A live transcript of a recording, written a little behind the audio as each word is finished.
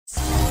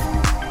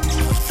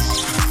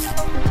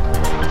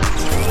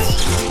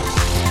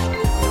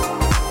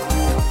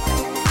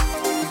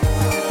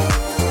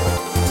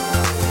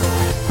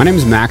My name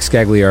is Max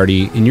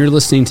Gagliardi, and you're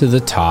listening to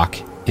the Talk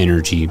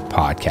Energy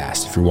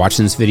Podcast. If you're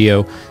watching this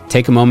video,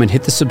 take a moment,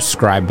 hit the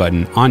subscribe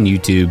button on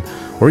YouTube,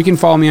 or you can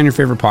follow me on your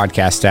favorite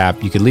podcast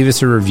app. You could leave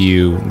us a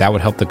review. That would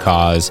help the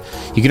cause.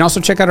 You can also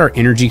check out our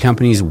energy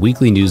company's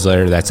weekly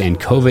newsletter. That's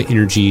Ancova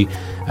Energy.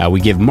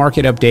 We give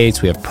market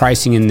updates. We have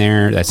pricing in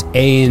there. That's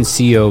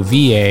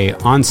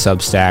ANCOVA on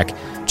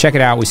Substack. Check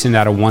it out. We send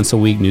out a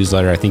once-a-week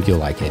newsletter. I think you'll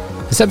like it.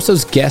 This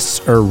episode's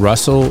guests are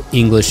Russell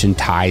English and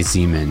Ty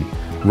Zeman.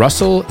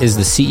 Russell is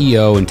the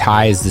CEO and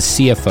Ty is the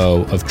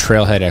CFO of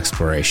Trailhead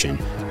Exploration.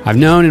 I've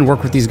known and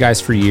worked with these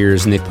guys for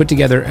years, and they've put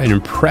together an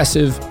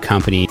impressive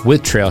company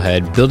with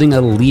Trailhead, building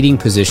a leading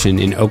position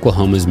in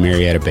Oklahoma's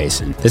Marietta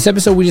Basin. This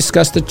episode, we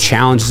discuss the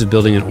challenges of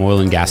building an oil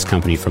and gas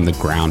company from the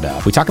ground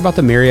up. We talk about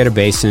the Marietta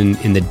Basin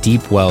and the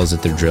deep wells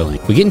that they're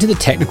drilling. We get into the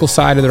technical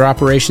side of their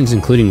operations,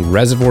 including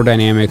reservoir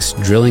dynamics,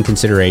 drilling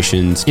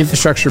considerations,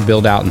 infrastructure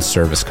build-out, and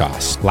service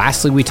costs.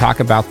 Lastly, we talk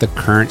about the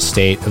current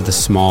state of the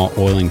small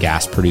oil and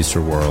gas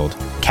producer world,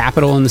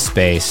 capital in the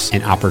space,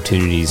 and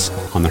opportunities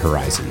on the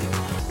horizon.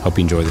 Hope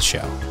you enjoy the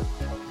show.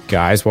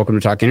 Guys, welcome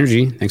to Talk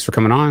Energy. Thanks for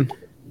coming on.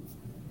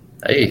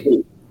 Hey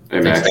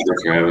Max,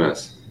 thanks for having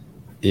us.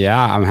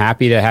 Yeah, I'm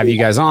happy to have you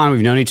guys on.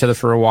 We've known each other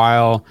for a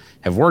while,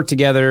 have worked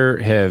together,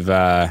 have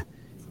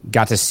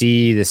got to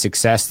see the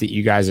success that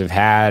you guys have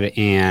had.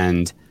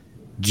 And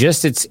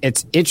just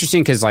it's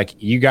interesting because like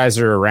you guys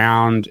are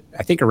around,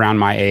 I think around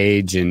my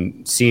age,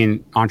 and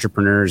seeing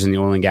entrepreneurs in the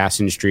oil and gas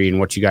industry and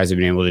what you guys have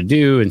been able to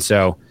do. And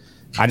so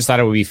I just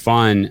thought it would be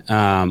fun,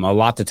 a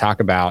lot to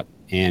talk about.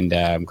 And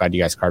I'm glad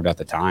you guys carved out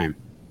the time.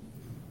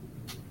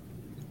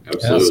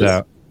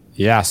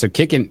 Absolutely. So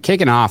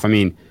kicking off, I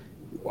mean,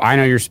 I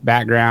know your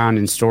background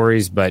and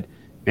stories, but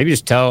maybe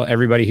just tell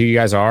everybody who you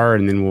guys are,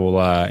 and then we'll,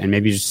 and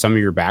maybe just some of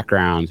your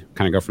background,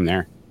 kind of go from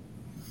there.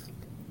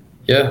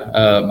 Yeah,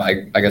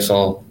 I guess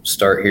I'll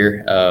start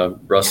here.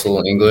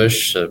 Russell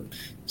English,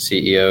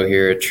 CEO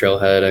here at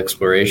Trailhead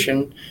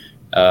Exploration.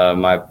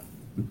 My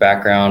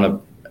background,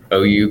 of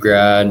OU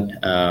grad,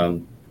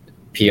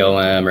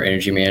 PLM or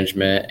energy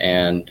management,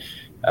 and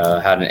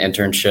had an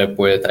internship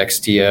with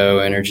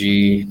XTO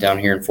Energy down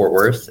here in Fort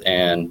Worth,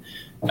 and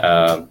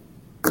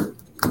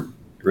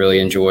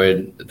really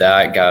enjoyed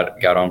that.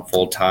 Got on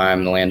full time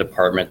in the land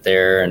department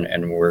there,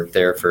 and worked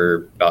there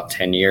for about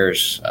 10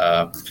 years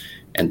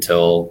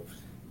until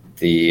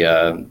the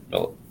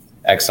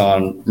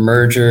Exxon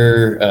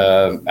merger.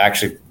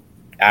 Actually,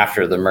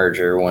 after the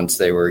merger, once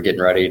they were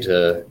getting ready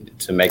to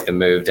make the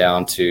move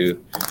down to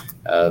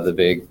the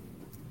big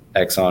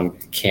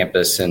Exxon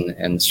campus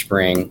in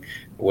Spring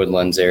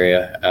Woodlands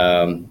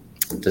area,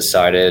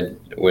 decided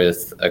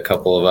with a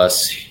couple of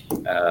us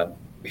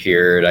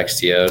here at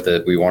XTO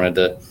that we wanted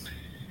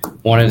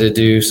to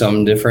do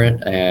something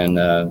different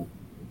and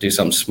do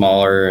something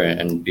smaller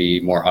and be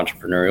more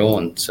entrepreneurial.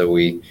 And so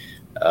we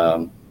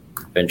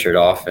ventured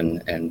off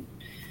and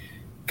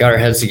got our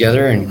heads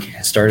together and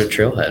started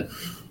Trailhead.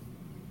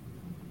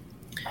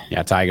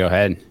 Yeah, Ty, go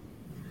ahead.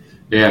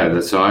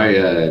 Yeah, so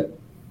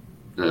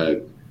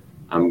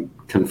I'm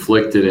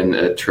conflicted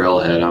at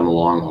Trailhead. I'm a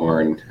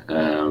Longhorn,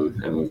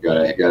 and we've got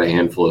a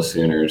handful of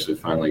Sooners. We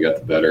finally got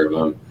the better of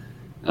them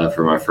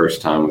for my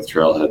first time with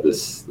Trailhead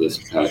this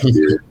past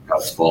year,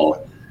 past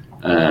fall.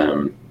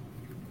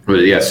 But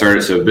yeah,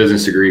 started a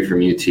business degree from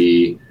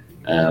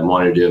UT.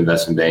 Wanted to do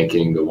investment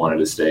banking, but wanted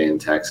to stay in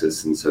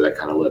Texas, and so that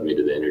kind of led me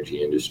to the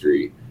energy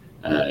industry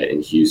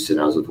in Houston.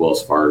 I was with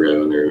Wells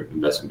Fargo and their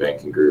investment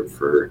banking group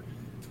for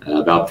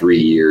about 3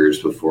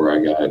 years before I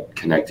got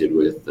connected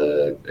with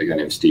a guy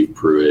named Steve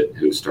Pruitt,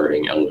 who was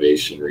starting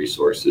Elevation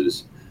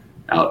Resources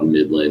out in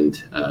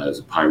Midland. It was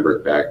a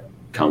Pinebrook-backed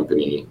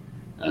company,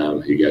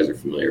 who you guys are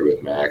familiar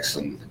with, Max.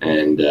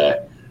 And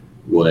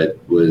what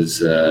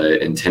was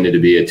intended to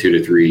be a 2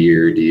 to 3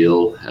 year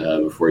deal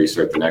before you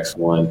start the next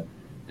one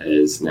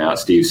is now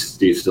Steve's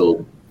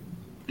still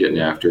getting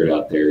after it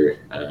out there,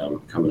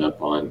 coming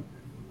up on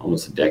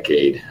almost a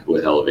decade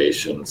with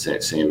Elevation,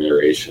 same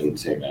iteration,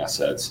 same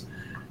assets.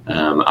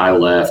 I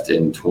left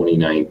in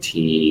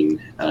 2019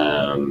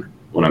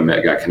 when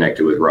I got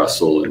connected with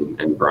Russell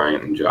and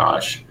Bryant and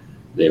Josh.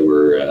 They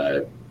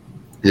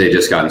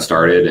just gotten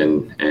started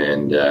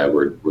and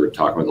we're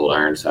talking with Old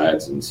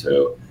Ironsides, and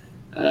so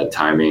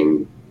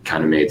timing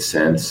kind of made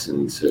sense,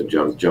 and so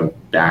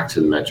jumped back to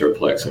the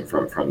Metroplex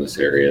and from this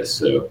area.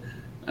 So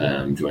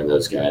joined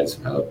those guys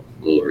about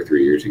a little over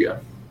 3 years ago.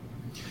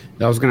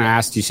 I was going to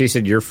ask you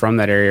said you're from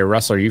that area.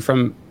 Russell, are you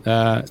from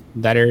that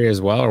area as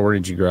well, or where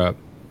did you grow up?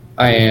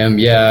 I am.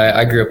 Yeah,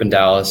 I grew up in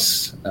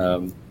Dallas,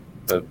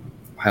 but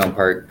Highland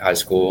Park High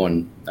School,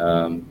 and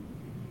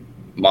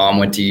mom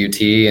went to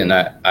UT, and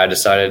I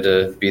decided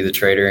to be the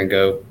trader and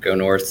go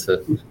north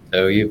to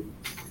OU.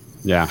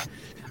 Yeah.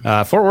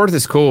 Fort Worth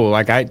is cool.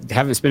 Like, I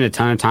haven't spent a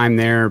ton of time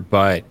there,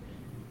 but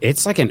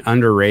it's like an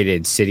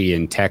underrated city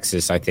in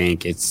Texas. I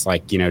think it's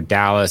like,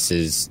 Dallas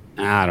is,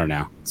 I don't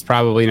know. It's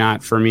probably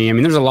not for me. I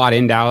mean, there's a lot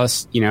in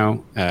Dallas, a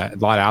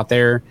lot out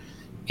there,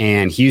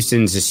 and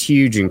Houston's just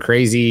huge and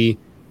crazy.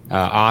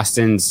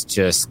 Austin's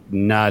just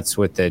nuts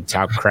with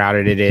how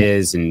crowded it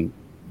is. And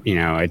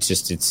I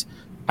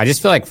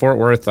just feel like Fort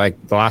Worth,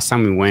 like the last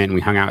time we went and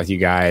we hung out with you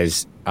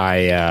guys, I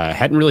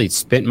hadn't really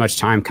spent much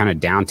time kind of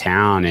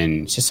downtown,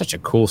 and it's just such a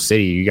cool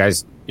city. You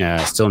guys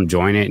still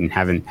enjoying it and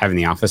having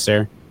the office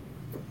there?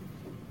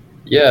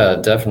 Yeah,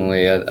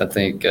 definitely. I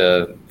think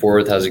Fort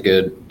Worth has a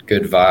good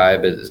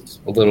vibe. It's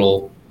a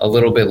little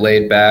bit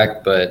laid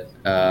back, but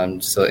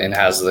so it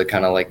has the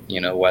kind of like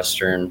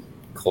Western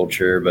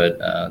culture.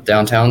 But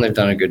downtown, they've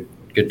done a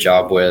good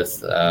job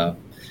with,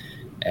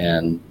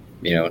 and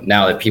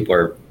now that people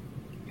are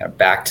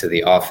back to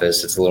the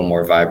office, it's a little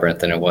more vibrant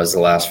than it was the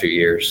last few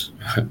years.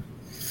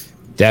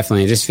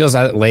 Definitely. It just feels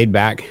that laid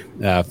back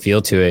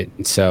feel to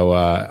it. So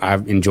I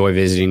enjoy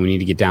visiting. We need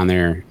to get down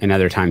there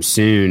another time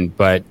soon.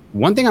 But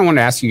one thing I want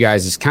to ask you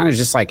guys is kind of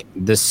just like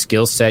the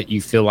skill set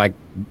you feel like,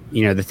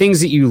 the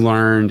things that you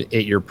learned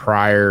at your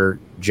prior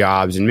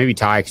jobs, and maybe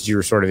Ty, because you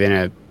were sort of in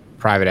a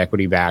private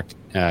equity backed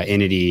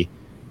entity,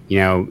 maybe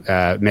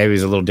it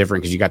was a little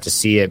different because you got to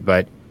see it.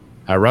 But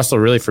Russell,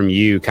 really from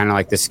you, kind of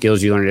like the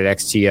skills you learned at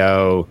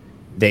XTO,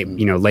 they,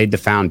 laid the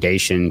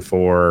foundation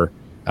for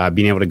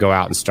being able to go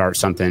out and start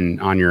something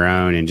on your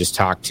own, and just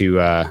talk to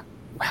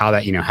how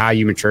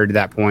you matured to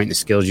that point, the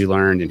skills you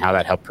learned, and how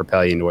that helped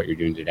propel you into what you're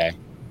doing today.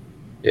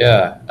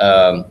 Yeah.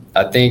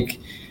 I think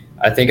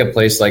a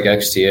place like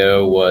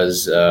XTO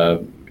was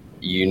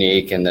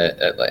unique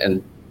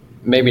and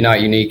maybe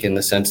not unique in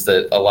the sense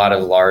that a lot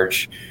of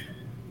large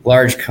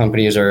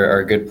companies are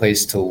a good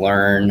place to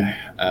learn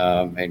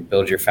and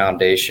build your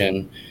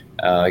foundation,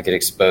 get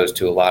exposed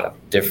to a lot of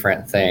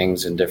different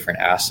things and different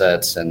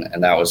assets.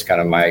 And that was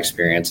kind of my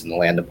experience in the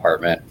land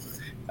department,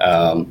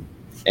 and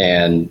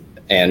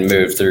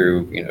moved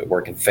through,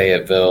 work in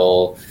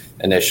Fayetteville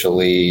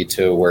initially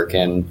to work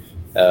in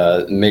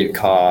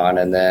MidCon,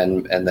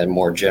 and then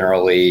more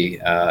generally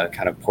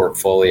kind of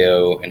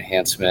portfolio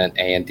enhancement,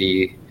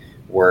 A&D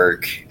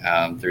work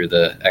through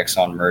the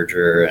Exxon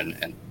merger,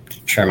 and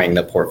trimming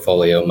the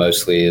portfolio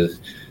mostly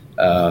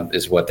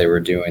is what they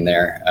were doing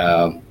there.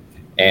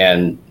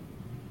 And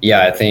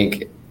yeah, I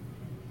think,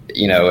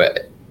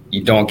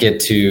 you don't get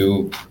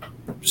to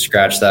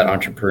scratch that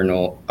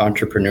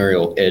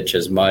entrepreneurial itch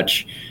as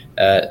much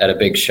at a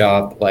big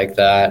shop like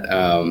that.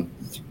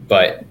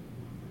 But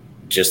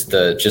just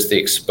the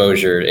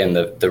exposure and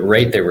the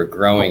rate they were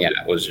growing at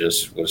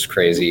was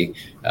crazy.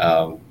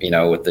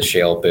 With the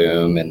shale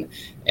boom,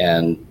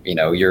 and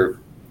you're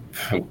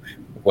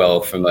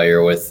well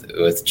familiar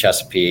with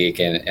Chesapeake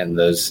and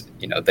those,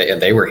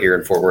 they were here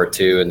in Fort Worth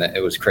too. And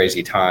it was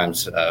crazy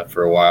times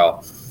for a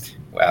while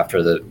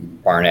after the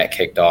Barnett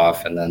kicked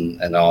off,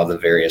 and all the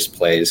various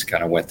plays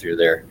kind of went through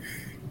their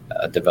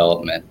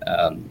development.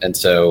 And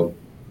so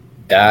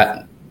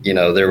that,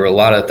 there were a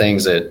lot of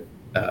things that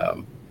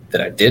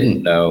I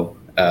didn't know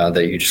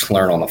that you just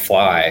learn on the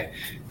fly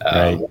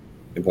right.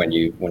 when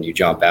you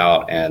jump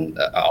out, and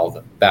all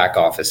the back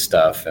office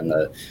stuff and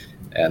the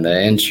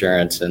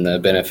insurance and the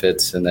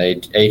benefits and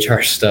the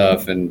HR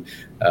stuff, and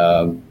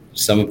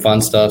some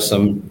fun stuff,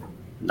 some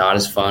not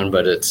as fun,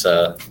 but it's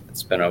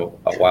been a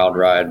wild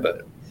ride,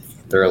 but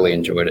thoroughly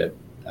enjoyed it.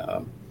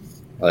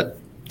 Let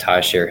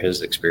Ty share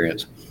his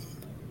experience.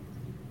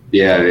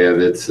 Yeah,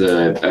 that's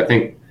I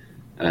think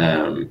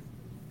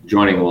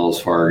joining Wells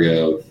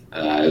Fargo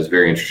it was a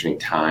very interesting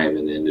time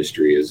in the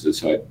industry.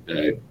 So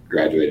I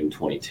graduated in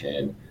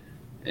 2010,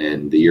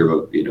 and the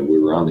year we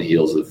were on the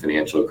heels of the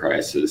financial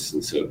crisis,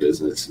 and so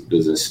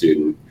business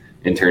student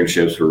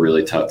internships were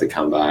really tough to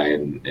come by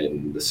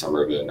in the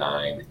summer of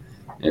 2009.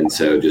 And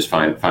so just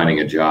finding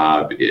a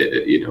job,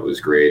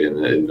 was great. And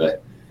the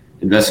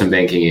investment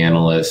banking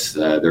analysts,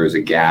 there was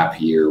a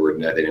gap year where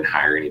they didn't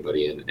hire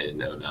anybody in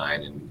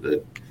 2009.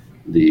 And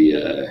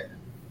the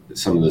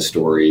some of the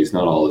stories,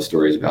 not all the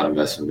stories about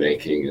investment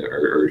banking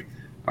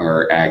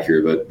are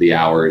accurate, but the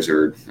hours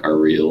are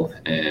real.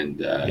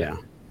 And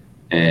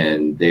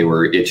and they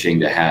were itching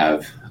to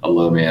have a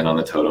low man on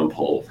the totem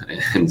pole.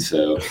 And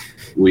so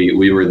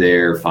we were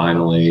there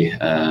finally.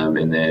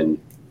 And then,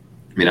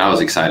 I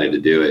was excited to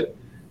do it.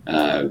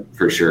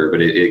 For sure,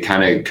 but it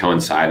kind of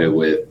coincided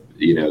with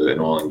an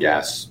oil and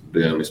gas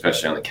boom,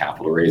 especially on the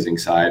capital raising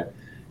side,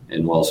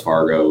 and Wells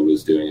Fargo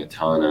was doing a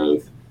ton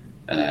of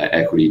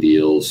equity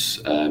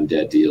deals,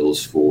 debt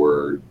deals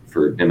for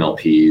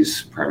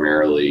MLPs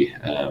primarily,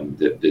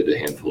 did a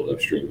handful of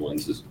upstream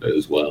ones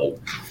as well,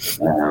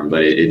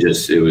 but it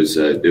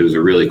was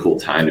a really cool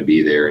time to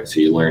be there. And so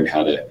you learned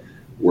how to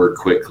work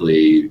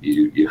quickly,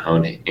 you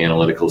honed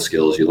analytical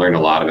skills, you learned a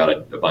lot about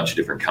a bunch of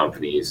different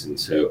companies. And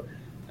so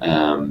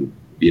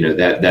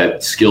that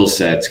skill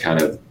set's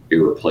kind of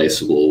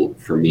irreplaceable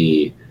for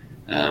me.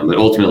 But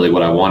ultimately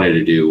what I wanted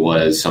to do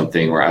was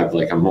something where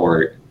I'm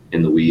more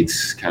in the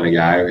weeds kind of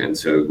guy. And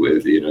so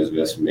with, as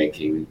investment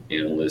banking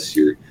analyst,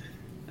 you're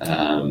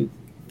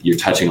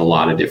touching a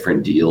lot of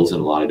different deals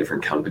and a lot of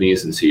different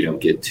companies. And so you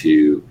don't get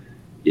to,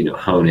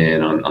 hone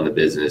in on the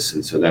business.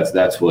 And so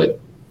that's what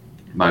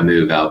my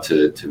move out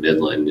to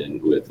Midland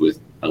and with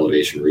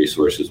Elevation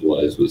Resources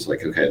was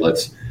like, okay,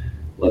 let's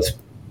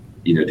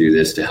do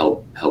this to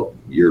help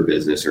your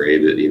business or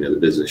the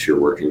business you're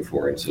working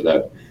for. And so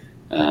that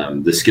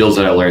the skills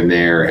that I learned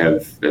there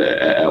have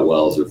at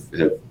Wells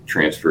have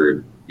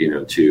transferred,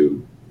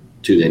 to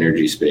the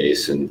energy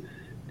space, and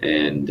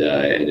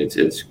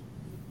it's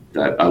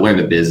I learned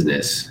the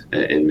business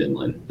in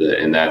Midland,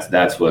 and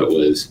that's what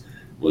was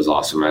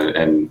awesome.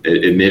 And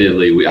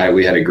admittedly,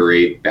 we had a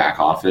great back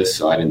office,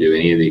 so I didn't do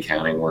any of the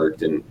accounting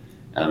work, and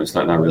it's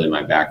not really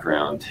my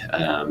background.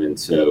 And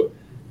so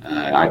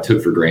I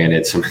took for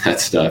granted some of that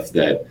stuff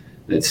that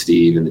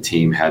Steve and the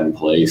team had in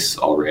place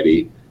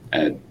already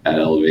at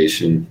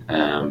Elevation.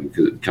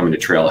 Coming to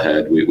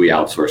Trailhead, we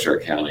outsource our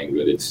accounting,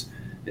 but it's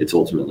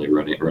ultimately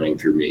running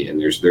through me. And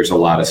there's a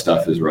lot of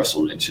stuff, as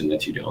Russell mentioned,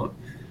 that you don't.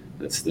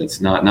 That's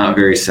not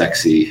very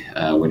sexy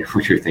when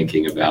you're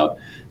thinking about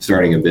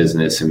starting a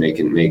business and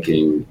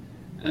making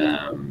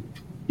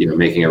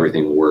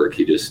everything work.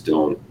 You just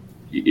don't.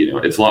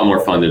 It's a lot more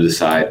fun to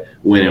decide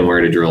when and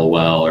where to drill a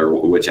well or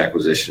which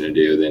acquisition to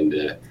do than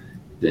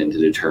to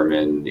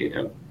determine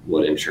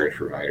what insurance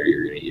provider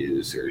you're going to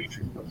use. Or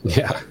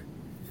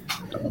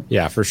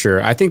yeah, for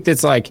sure. I think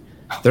that's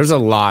there's a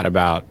lot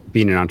about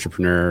being an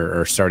entrepreneur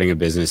or starting a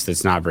business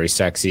that's not very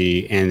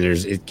sexy, and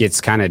it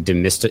gets kind of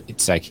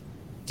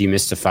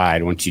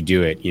demystified once you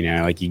do it. You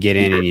get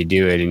in and you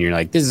do it, and you're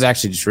like, this is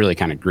actually just really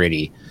kind of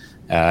gritty.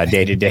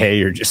 Day to day,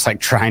 you're just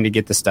trying to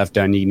get the stuff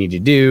done you need to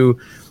do.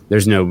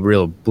 There's no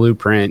real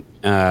blueprint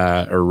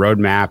or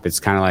roadmap. It's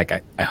kind of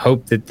I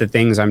hope that the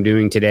things I'm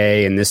doing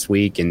today and this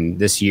week and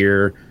this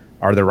year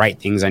are the right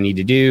things I need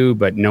to do,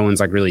 but no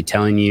one's really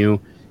telling you.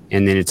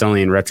 And then it's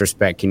only in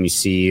retrospect can you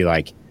see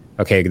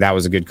okay, that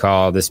was a good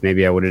call. This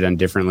maybe I would have done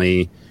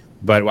differently.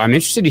 But I'm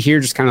interested to hear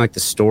just kind of the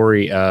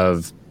story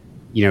of,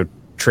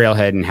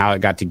 Trailhead and how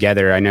it got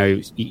together. I know,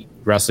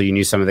 Russell, you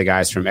knew some of the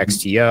guys from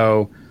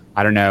XTO.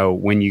 I don't know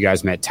when you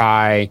guys met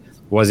Ty.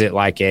 Was it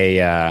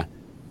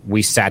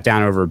we sat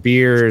down over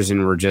beers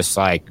and we're just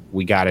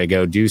we got to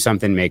go do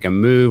something, make a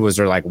move? Was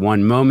there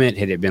one moment?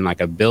 Had it been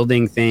a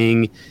building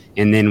thing?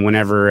 And then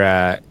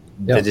whenever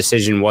the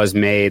decision was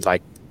made,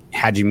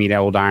 how'd you meet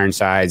Old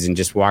Ironsides, and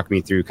just walk me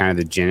through kind of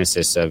the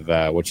genesis of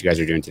what you guys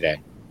are doing today?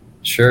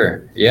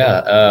 Sure.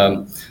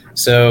 Yeah.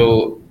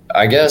 So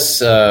I guess,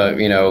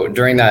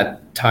 during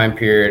that time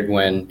period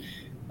when,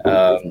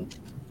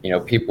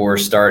 people were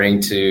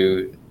starting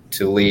to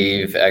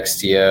leave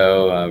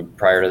XTO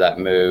prior to that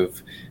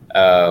move,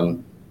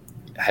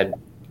 had,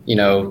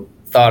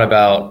 thought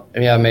about,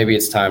 maybe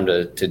it's time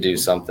to do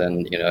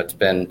something. It's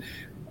been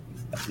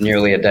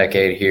nearly a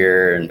decade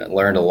here and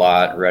learned a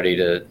lot, ready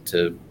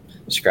to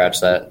scratch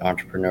that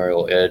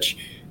entrepreneurial itch,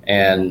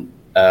 and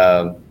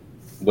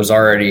was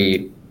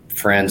already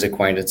friends,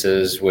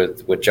 acquaintances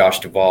with Josh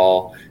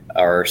Duvall,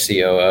 our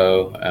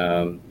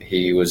COO.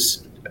 He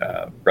was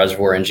a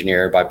reservoir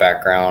engineer by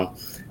background,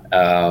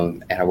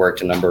 and I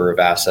worked a number of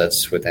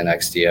assets within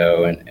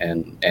XTO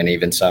and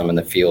even some in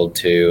the field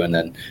too, and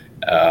then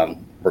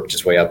worked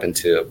his way up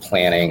into a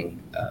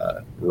planning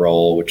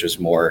role, which is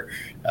more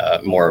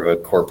of a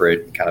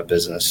corporate kind of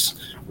business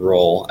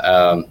role.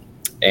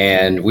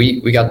 And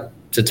we got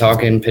to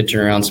talking, pitching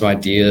around some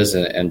ideas,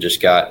 and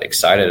just got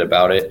excited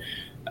about it.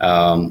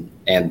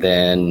 And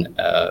then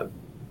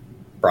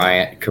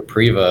Bryant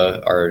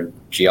Capriva, our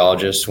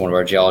geologist, one of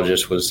our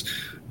geologists, was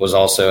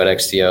also at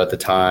XTO at the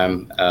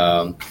time.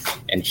 And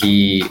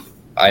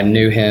I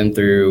knew him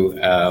through,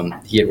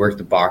 he had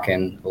worked at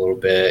Bakken a little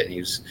bit, and he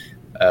was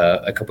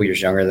a couple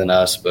years younger than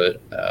us,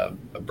 but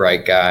a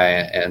bright guy.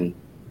 And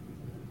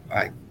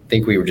I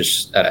think we were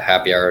just at a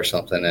happy hour or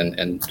something,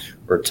 and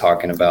we're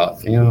talking about,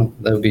 that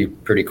would be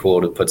pretty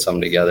cool to put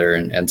something together.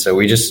 And so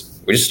we just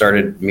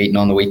started meeting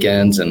on the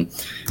weekends, and,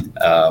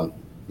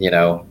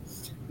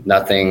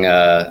 nothing,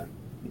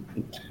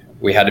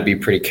 we had to be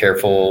pretty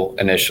careful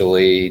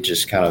initially,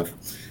 just kind of,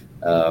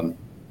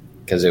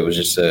 cause it was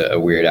just a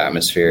weird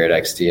atmosphere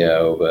at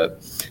XTO,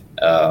 but,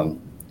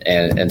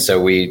 and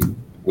so we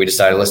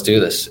decided, let's do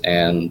this.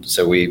 And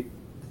so we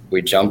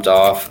jumped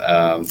off,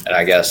 and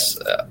I guess,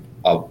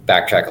 I'll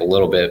backtrack a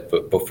little bit,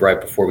 but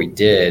right before we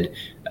did,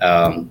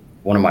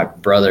 one of my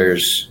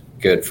brother's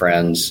good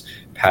friends,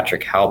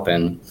 Patrick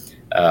Halpin,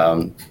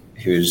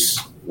 who's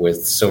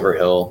with Silver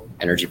Hill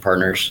Energy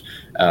Partners,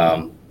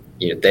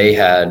 they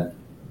had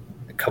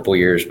a couple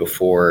years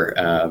before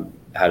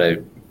had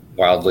a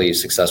wildly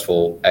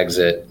successful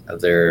exit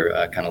of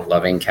their kind of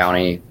Loving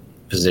County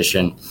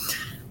position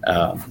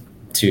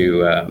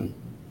to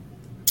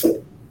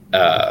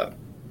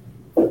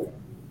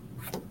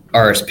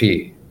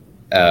RSP.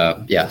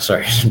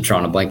 Sorry, I'm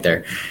drawing a blank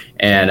there.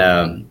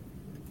 And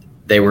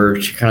they were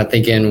kind of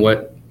thinking,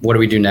 what do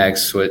we do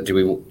next? What do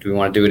we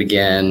want to do it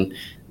again?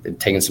 They'd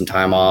taken some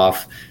time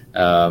off,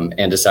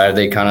 and decided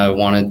they kind of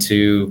wanted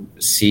to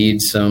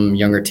seed some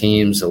younger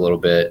teams a little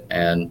bit.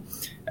 And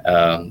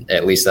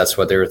at least that's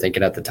what they were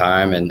thinking at the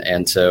time.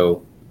 And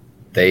so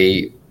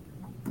they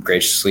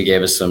graciously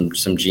gave us some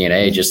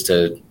G&A just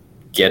to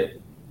get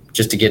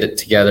it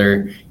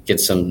together, get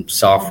some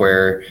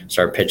software,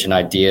 start pitching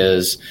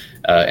ideas.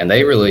 And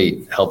they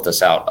really helped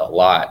us out a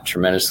lot,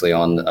 tremendously,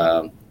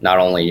 on not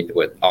only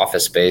with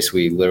office space.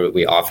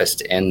 We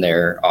officed in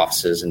their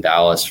offices in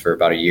Dallas for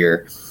about a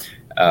year,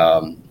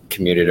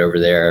 commuted over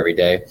there every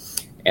day.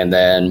 And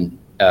then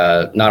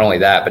not only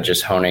that, but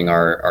just honing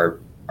our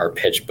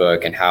pitch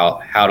book and how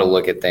to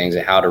look at things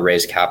and how to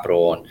raise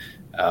capital.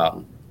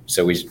 And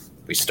so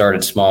we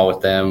started small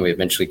with them. We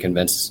eventually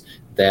convinced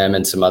them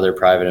and some other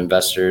private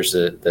investors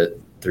that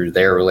through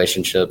their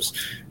relationships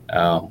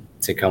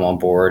to come on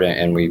board.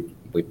 And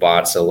we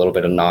bought a little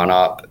bit of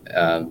non-op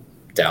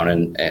down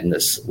in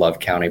this Love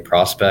County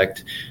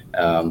prospect.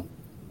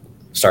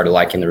 Started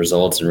liking the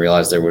results and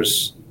realized there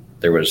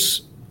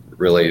was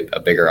really a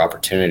bigger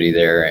opportunity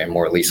there and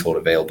more leasehold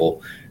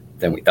available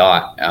than we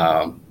thought.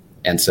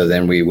 And so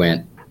then we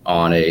went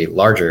on a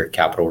larger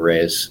capital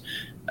raise.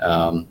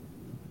 And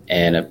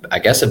I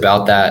guess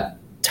about that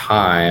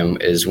time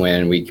is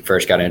when we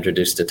first got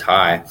introduced to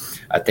Ty.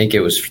 I think it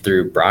was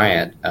through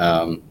Bryant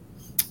and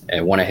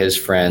one of his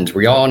friends.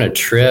 Were y'all on a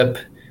trip?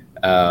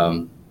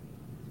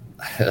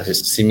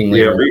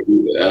 Seemingly.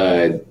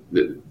 Yeah,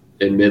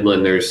 in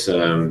Midland, there's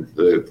a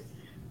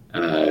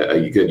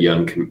good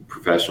young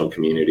professional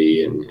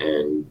community,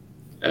 and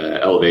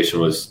Elevation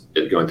was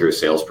going through a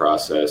sales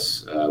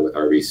process with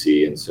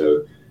RBC, and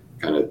so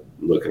kind of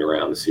looking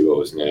around to see what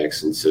was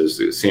next. And so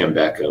Sam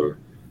Beckham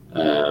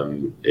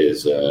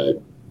is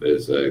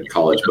a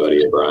college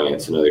buddy of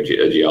Brian's, another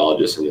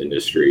geologist in the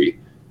industry,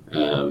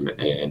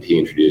 and he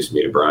introduced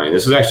me to Brian.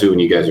 This was actually when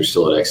you guys were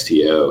still at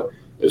XTO.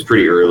 It was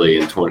pretty early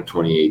in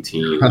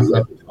 2018. We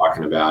were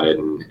talking about it,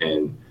 and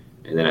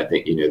then I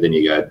think then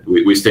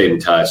we stayed in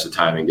touch. The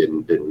timing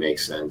didn't make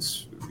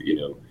sense.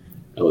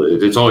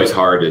 It's always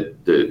hard to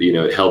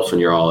it helps when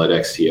you're all at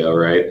XTO,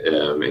 right?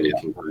 And it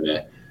can kind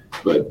of,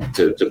 but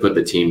to put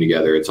the team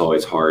together, it's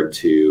always hard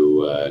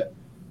to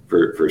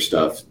for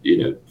stuff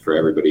for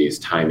everybody's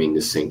timing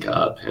to sync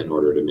up in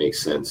order to make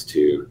sense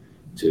to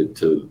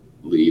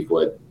leave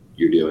what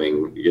you're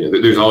doing.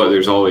 There's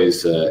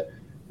always a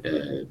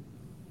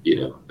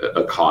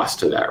cost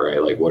to that,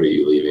 right? Like, what are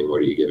you leaving? What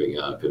are you giving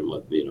up? And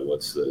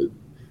what's the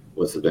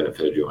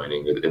benefit of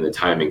joining? And the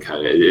timing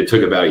it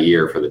took about a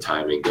year for the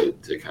timing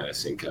to kind of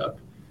sync up.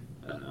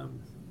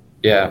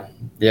 Yeah.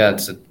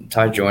 So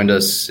Ty joined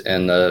us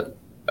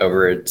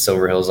over at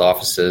Silver Hills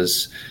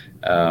offices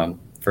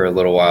for a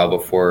little while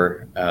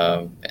before,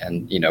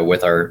 and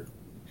with our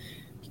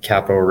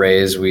capital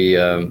raise, we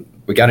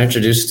got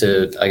introduced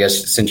to, I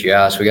guess since you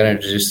asked, we got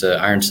introduced to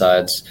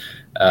Ironsides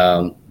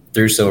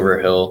through Silver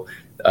Hill.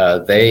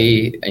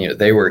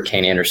 They were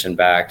Kane Anderson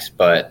backed,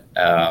 but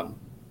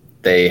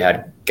they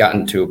had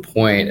gotten to a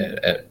point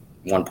at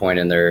one point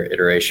in their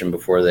iteration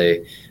before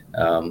they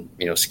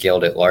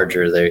scaled it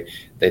larger.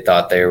 They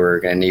thought they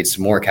were going to need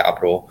some more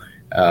capital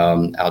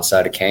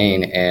outside of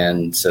Kane,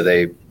 and so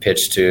they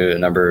pitched to a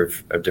number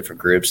of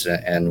different groups,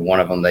 and one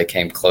of them they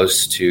came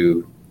close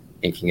to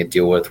inking a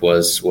deal with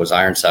was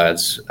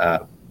Ironsides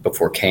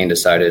before Kane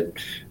decided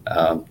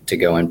to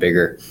go in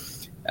bigger,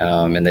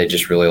 and they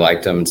just really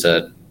liked them and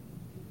said,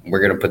 "We're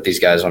going to put these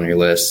guys on your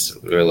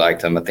list. We really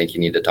liked them. I think you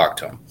need to talk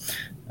to them."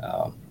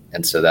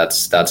 And so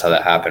that's how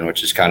that happened,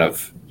 which is kind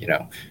of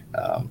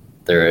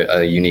they're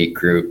a unique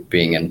group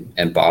being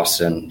in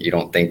Boston. You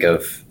don't think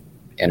of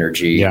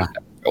energy,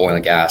 oil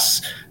and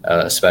gas,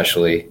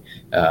 especially,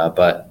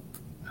 but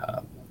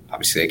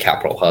obviously a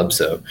capital hub.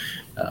 So,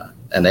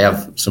 and they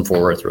have some Fort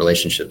Worth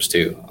relationships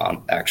too,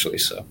 actually.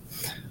 So,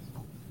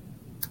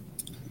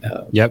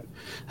 yep,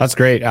 that's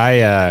great.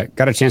 I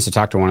got a chance to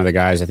talk to one of the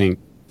guys. I think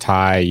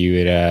Ty,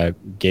 you had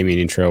gave me an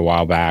intro a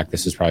while back.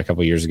 This is probably a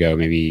couple of years ago,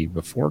 maybe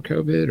before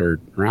COVID or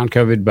around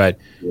COVID, but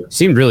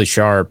seemed really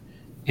sharp.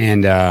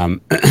 And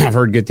I've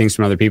heard good things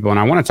from other people. And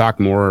I want to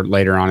talk more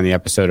later on in the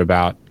episode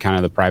about kind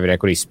of the private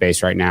equity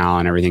space right now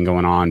and everything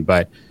going on.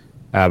 But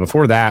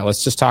before that,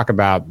 let's just talk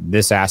about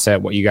this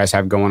asset, what you guys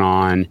have going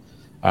on,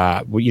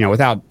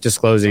 without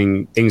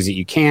disclosing things that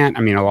you can't.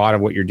 I mean, a lot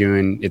of what you're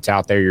doing, it's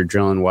out there. You're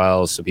drilling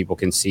wells so people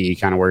can see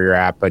kind of where you're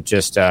at. But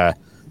just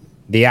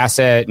the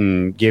asset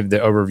and give the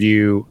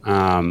overview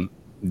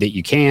that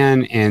you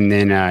can, and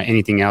then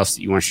anything else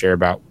that you want to share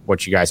about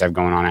what you guys have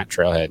going on at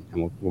Trailhead,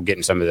 and we'll get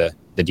into some of the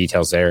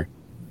details there.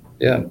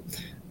 Yeah.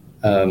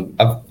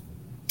 I've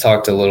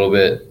talked a little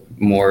bit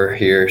more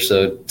here.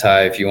 So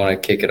Ty, if you want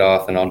to kick it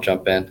off and I'll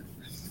jump in.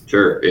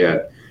 Sure.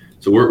 Yeah.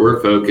 So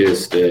we're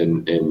focused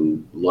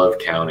in Love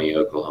County,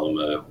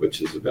 Oklahoma,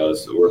 which is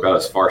we're about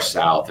as far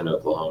south in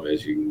Oklahoma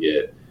as you can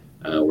get.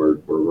 We're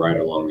right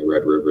along the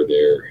Red River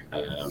there.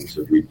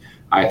 So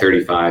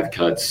I-35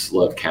 cuts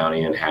Love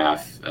County in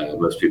half.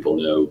 Most people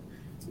know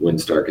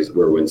Windstar is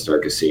where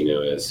Windstar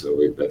Casino is. So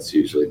that's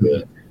usually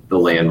the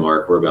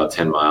landmark. We're about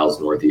 10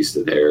 miles northeast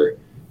of there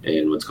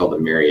in what's called the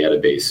Marietta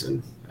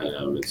Basin.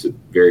 It's a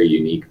very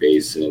unique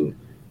basin.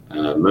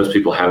 Most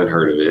people haven't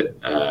heard of it,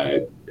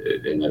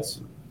 and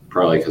that's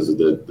probably because of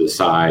the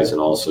size, and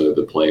also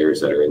the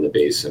players that are in the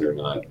basin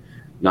are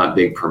not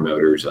big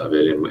promoters of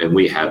it, and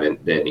we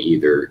haven't been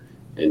either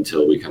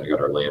until we kind of got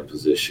our land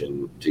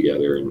position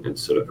together and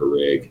set up a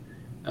rig.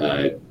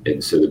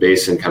 And so the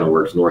basin kind of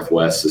works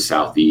northwest to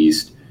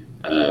southeast,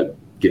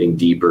 getting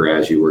deeper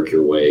as you work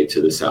your way to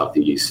the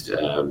southeast.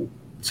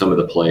 Some of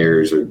the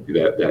players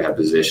that have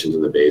positions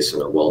in the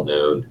basin are well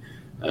known.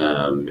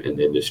 in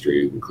the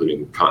industry,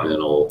 including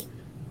Continental.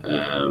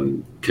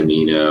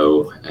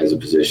 Camino has a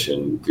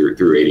position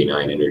through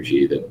 89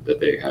 Energy that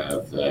they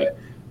have.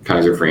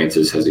 Kaiser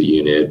Francis has a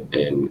unit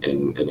and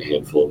a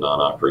handful of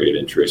non-operated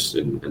interests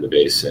in the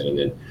basin. And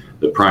then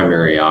the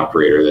primary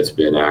operator that's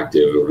been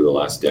active over the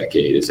last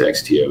decade is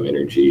XTO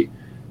Energy,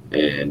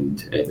 and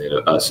then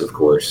us, of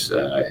course.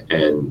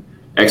 And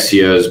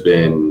XTO has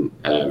been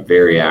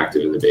very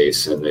active in the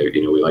basin.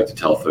 We like to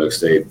tell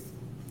folks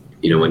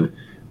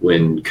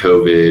when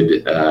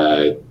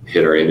COVID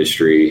hit our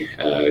industry,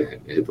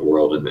 hit the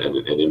world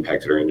and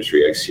impacted our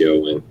industry,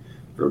 XTO went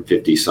from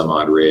 50 some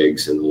odd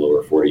rigs in the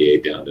lower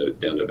 48 down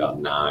to about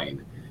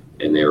 9.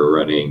 And they were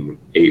running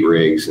 8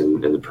 rigs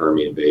in the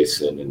Permian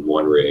Basin and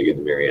 1 rig in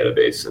the Marietta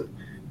Basin.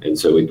 And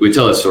so we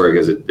tell that story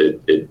because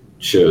it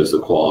shows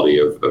the quality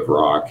of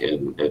rock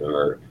in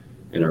our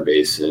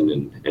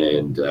basin.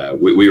 And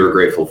we were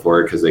grateful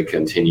for it because they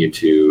continue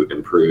to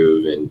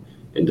improve and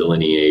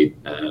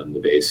delineate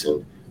the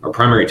basin. Our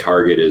primary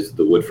target is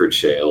the Woodford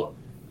Shale.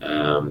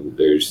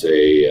 There's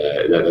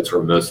that's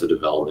where most of the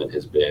development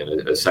has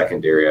been. A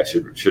secondary,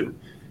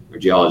 our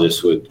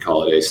geologists would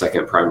call it a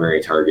second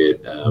primary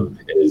target,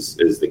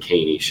 is the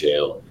Caney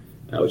Shale,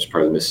 which is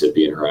part of the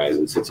Mississippian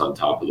Horizon, sits on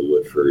top of the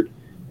Woodford,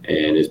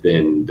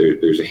 and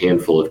there's a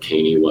handful of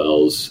Caney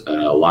wells,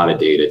 a lot of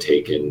data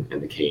taken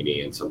in the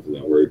Caney, and something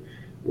that we're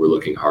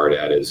looking hard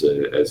at as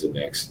a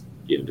next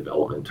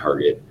development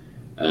target.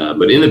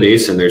 But in the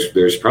basin,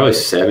 there's probably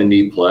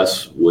 70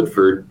 plus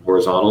Woodford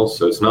horizontals.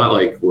 So it's not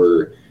like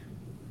we're,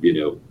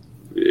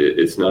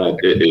 it's not.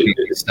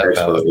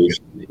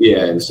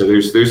 Yeah, and so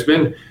there's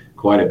been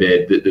quite a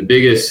bit. The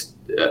biggest,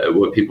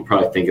 what people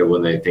probably think of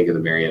when they think of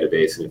the Marietta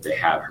Basin, if they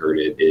have heard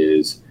it,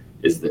 is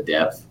the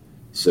depth.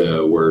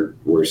 So where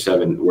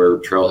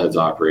Trailhead's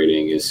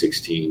operating is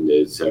 16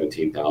 to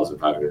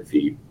 17,500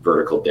 feet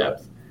vertical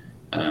depth,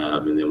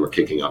 and then we're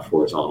kicking off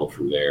horizontal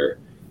from there.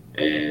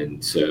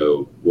 And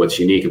so what's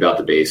unique about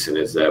the basin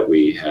is that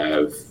we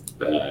have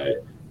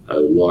a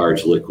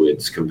large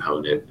liquids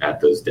component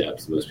at those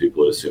depths. Most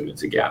people would assume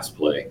it's a gas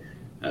play,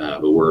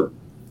 but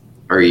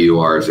our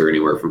EURs are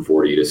anywhere from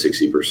 40 to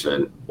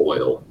 60%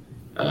 oil.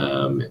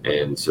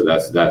 And so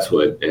that's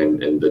what,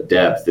 and the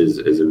depth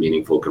is a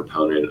meaningful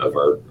component of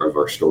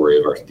our story,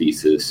 of our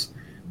thesis,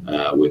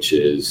 which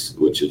is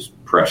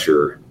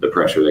pressure. The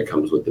pressure that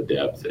comes with the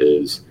depth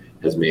has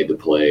made the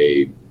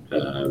play,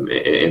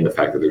 and the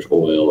fact that there's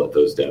oil at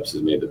those depths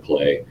has made the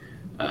play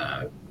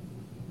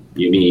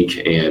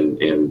unique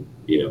and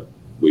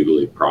we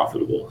believe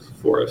profitable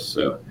for us.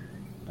 So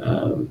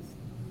so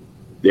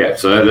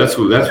that's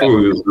what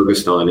we've been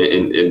focused on.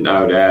 And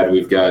I would add,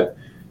 we've got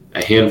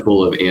a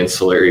handful of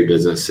ancillary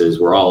businesses.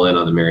 We're all in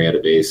on the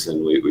Marietta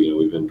Basin.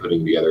 We've been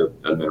putting together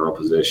a mineral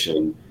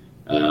position,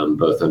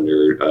 both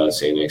under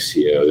San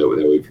XTO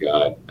that we've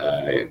got.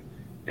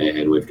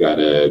 And we've got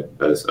a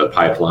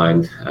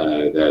pipeline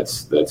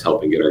that's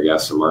helping get our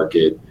gas to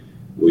market.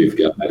 We've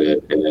got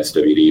an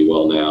SWD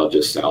well now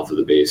just south of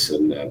the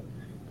basin that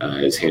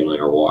is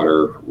handling our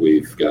water.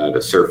 We've got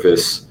a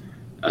surface.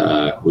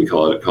 We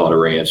call it a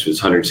ranch.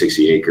 It's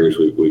 160 acres.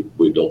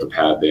 We built a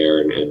pad there,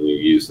 and we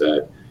use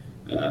that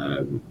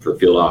for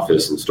field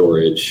office and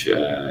storage.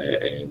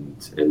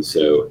 And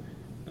so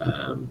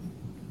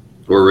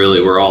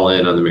we're all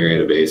in on the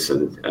Marietta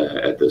Basin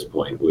at this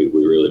point. We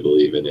really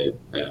believe in it.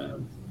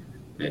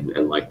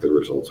 And like the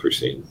results we're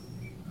seeing.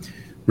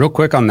 Real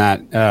quick on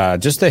that,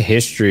 just the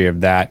history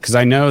of that, because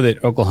I know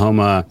that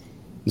Oklahoma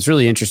is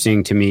really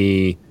interesting to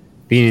me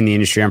being in the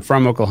industry. I'm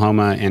from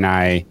Oklahoma, and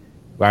I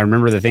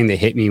remember the thing that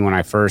hit me when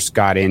I first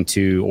got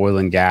into oil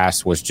and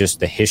gas was just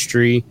the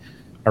history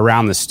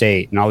around the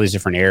state and all these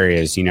different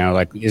areas.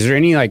 Is there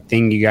any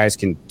thing you guys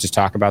can just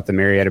talk about the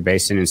Marietta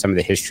Basin and some of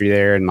the history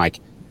there? And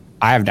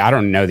I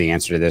don't know the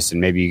answer to this, and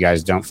maybe you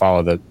guys don't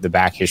follow the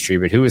back history,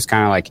 but who was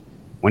kind of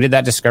when did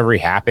that discovery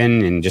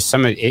happen? And just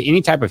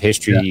any type of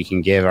history you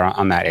can give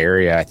on that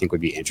area, I think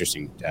would be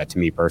interesting to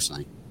me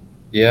personally.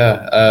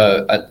 Yeah,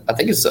 I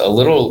think it's a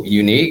little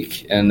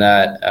unique in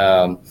that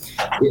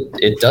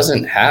it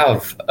doesn't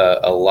have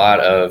a lot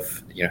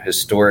of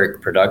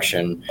historic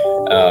production,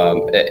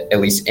 at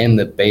least in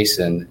the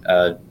basin,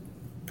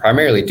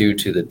 primarily due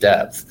to the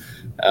depth.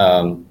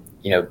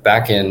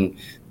 Back in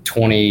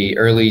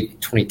early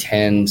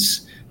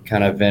 2010s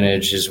kind of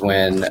vintage is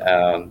when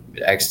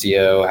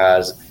XTO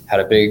had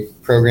a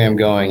big program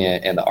going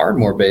in the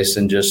Ardmore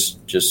Basin, just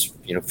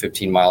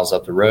 15 miles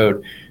up the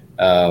road,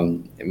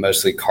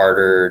 mostly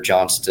Carter,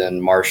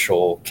 Johnston,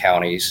 Marshall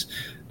counties,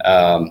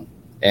 and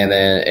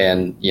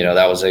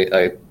that was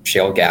a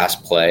shale gas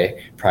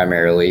play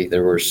primarily.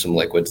 There were some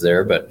liquids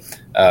there, but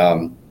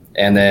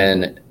and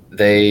then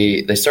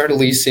they started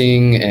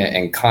leasing,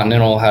 and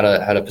Continental had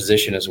a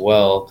position as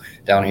well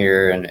down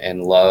here in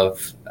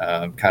Love,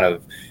 kind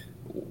of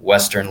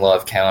western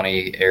Love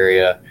County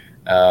area,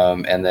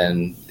 and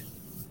then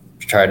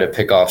tried to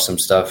pick off some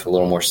stuff a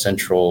little more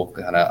central,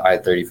 kind of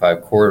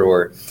I-35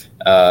 corridor.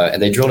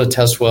 And they drilled a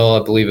test well,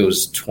 I believe it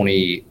was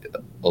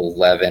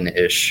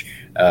 2011-ish,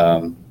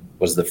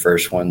 was the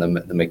first one, the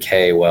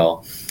McKay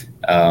well.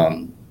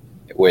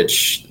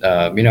 which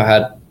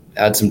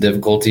had some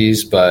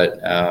difficulties, but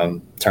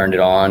turned it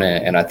on,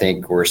 and I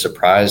think we're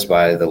surprised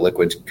by the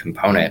liquid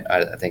component.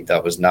 I think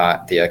that was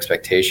not the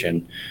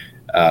expectation,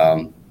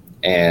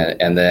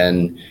 and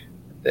then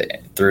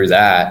through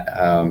that,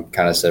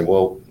 kind of said,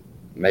 well,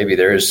 maybe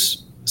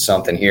there's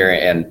something here,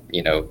 and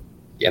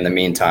in the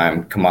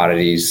meantime,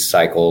 commodities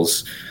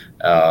cycles,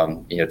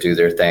 do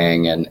their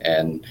thing,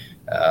 and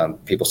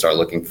people start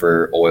looking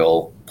for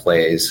oil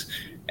plays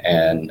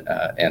and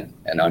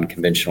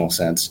unconventional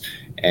sense,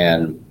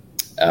 and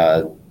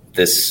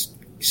this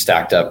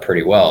stacked up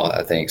pretty well,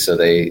 I think. So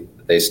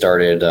they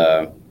started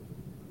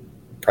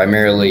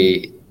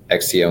primarily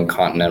XTO and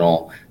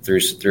Continental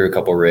through a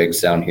couple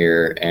rigs down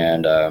here,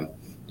 and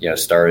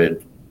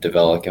started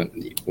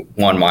developing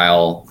 1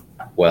 mile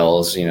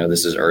wells.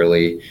 This is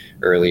early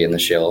in the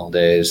shale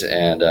days,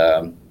 and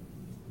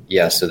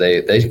so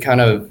they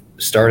kind of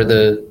started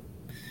to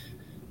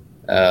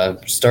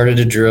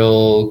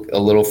drill a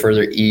little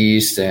further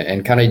east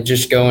and kind of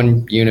just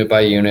going unit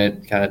by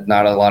unit, kind of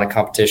not a lot of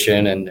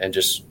competition, and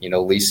just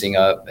leasing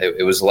up.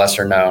 It was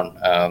lesser known,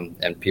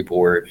 and people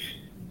were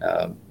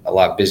a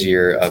lot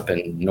busier up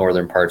in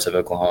northern parts of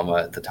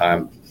Oklahoma at the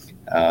time.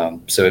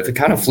 So it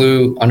kind of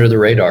flew under the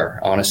radar,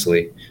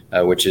 honestly,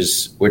 which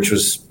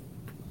was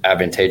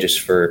advantageous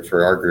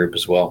for our group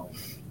as well.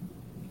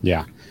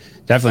 Yeah,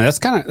 definitely.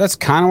 That's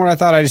kind of what I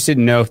thought. I just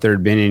didn't know if there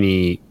had been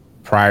any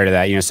prior to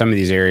that. Some of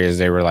these areas,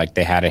 they were like,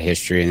 they had a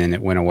history and then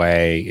it went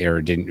away,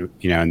 or didn't,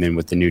 and then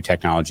with the new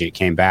technology, it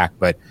came back.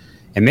 But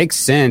it makes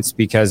sense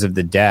because of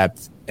the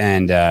depth.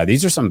 And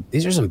these are some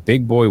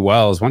big boy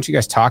wells. Why don't you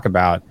guys talk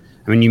about,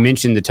 you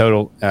mentioned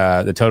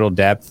the total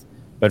depth,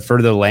 but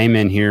for the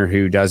layman here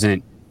who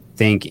doesn't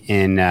think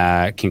in,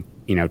 can,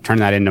 turn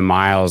that into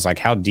miles, like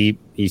how deep,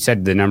 you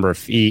said the number of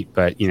feet,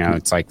 but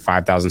it's like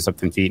 5,000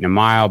 something feet in a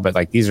mile, but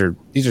like these are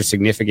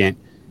significant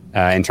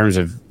in terms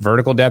of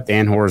vertical depth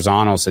and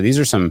horizontal. So these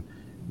are some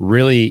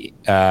really,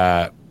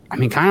 kind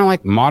of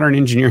like modern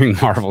engineering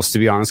marvels, to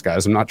be honest,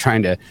 guys. I'm not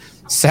trying to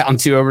sound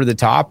too over the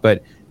top,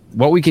 but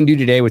what we can do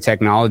today with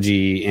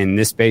technology in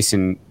this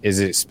basin is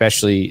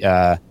especially,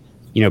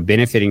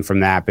 benefiting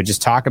from that. But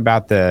just talk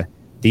about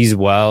these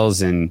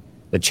wells and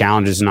the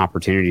challenges and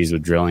opportunities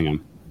with drilling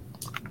them.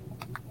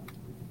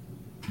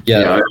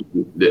 Yeah,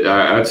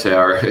 I would say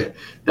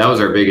that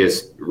was our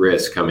biggest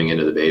risk coming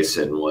into the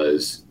basin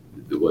was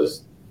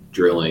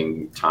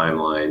drilling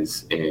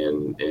timelines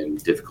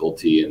and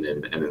difficulty, and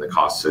then the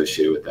cost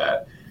associated with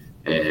that.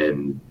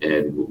 And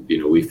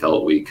we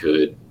felt we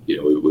could,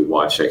 we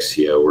watched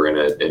XTO. We're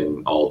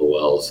in all the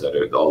wells that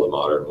are all the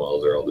modern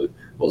wells, or all the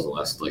wells in the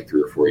last like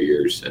 3 or 4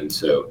 years. And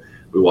so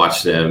we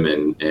watched them,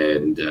 and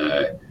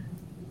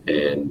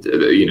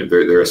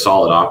they're a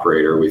solid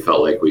operator. We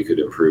felt like we could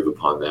improve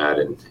upon that,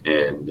 and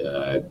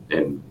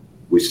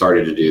we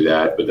started to do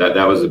that. But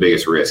that was the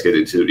biggest risk.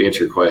 To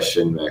answer your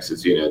question, Max,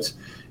 it's you're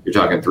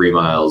talking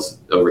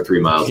over 3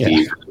 miles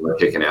deep. We're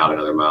kicking out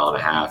another 1.5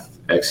 miles.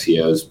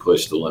 XTOs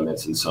push the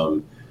limits in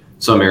some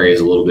areas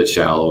a little bit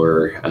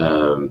shallower.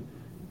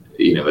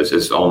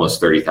 It's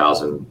almost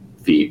 30,000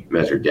 feet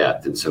measured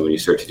depth. And so when you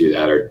start to do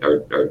that,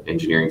 our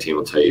engineering team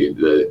will tell you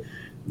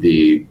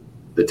the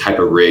type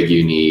of rig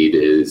you need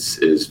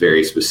is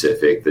very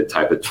specific. The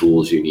type of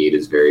tools you need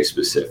is very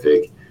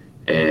specific.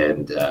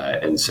 And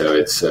so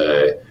it's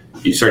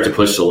you start to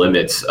push the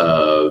limits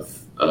of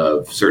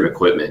certain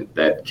equipment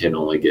that can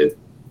only get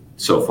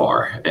so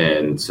far.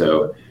 And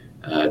so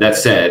that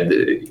said,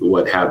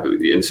 what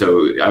happened, and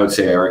so I would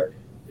say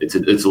it's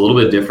a little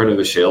bit different of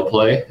a shale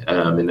play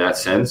in that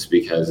sense,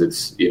 because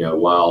it's,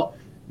 while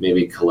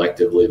maybe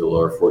collectively the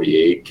lower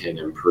 48 can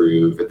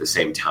improve at the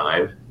same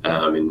time,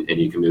 and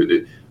you can move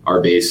it. Our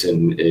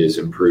basin is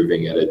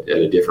improving at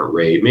a different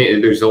rate.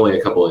 There's only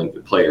a couple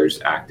of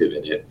players active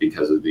in it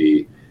because of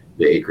the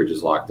acreage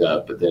is locked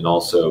up, but then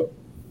also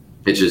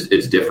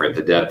it's different.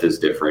 The depth is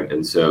different.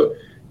 And so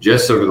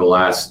just over the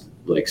last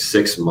like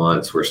 6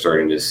 months, we're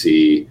starting to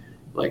see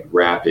like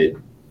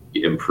rapid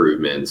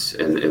improvements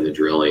in the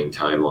drilling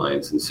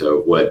timelines. And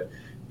so what,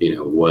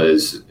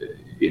 was,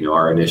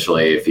 our initial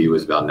AFE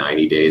was about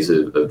 90 days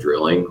of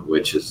drilling,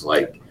 which is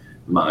like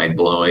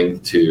mind-blowing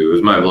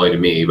to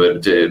me,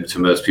 but to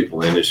most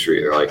people in the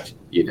industry, they're like,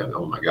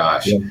 oh my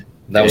gosh. Yeah.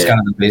 That was kind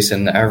of the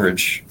basin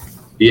average.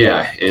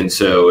 Yeah. And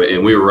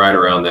we were right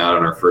around that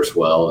on our first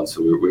well. And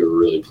so we were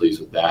really pleased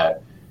with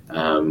that.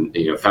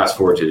 Fast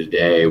forward to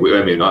today, I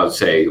would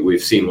say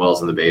we've seen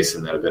wells in the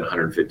basin that have been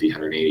 150,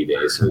 180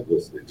 days. So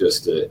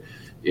just to,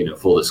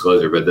 full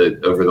disclosure, but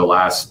over the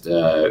last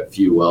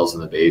few wells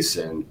in the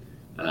basin,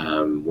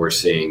 we're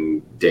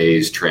seeing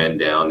days trend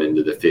down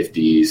into the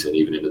 50s and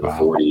even into the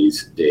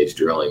 40s days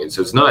drilling. And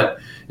so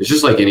it's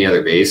just like any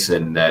other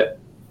basin that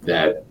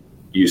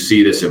you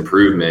see this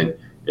improvement.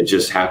 It's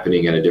just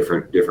happening at a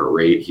different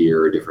rate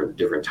here, a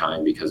different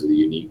time because of the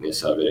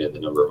uniqueness of it and the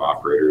number of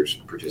operators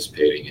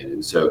participating in it.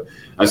 And so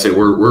I say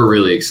we're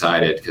really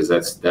excited, because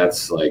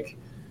that's like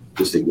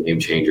just a game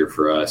changer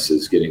for us,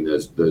 is getting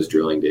those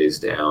drilling days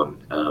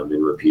down and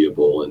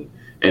repeatable. And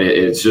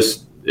it's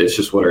just it's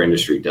just what our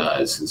industry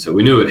does. And so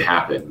we knew it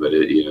happened, but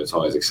it's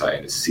always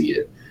exciting to see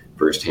it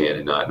firsthand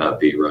and not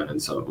be running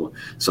some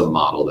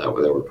model that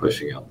we're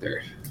pushing out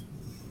there.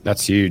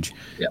 That's huge.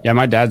 Yeah,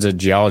 my dad's a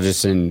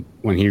geologist, and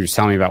when he was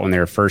telling me about when they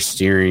were first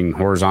steering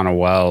horizontal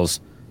wells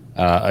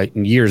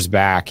years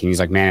back, and he's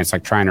like, man, it's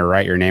like trying to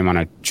write your name on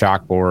a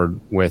chalkboard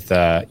with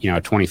a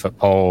 20-foot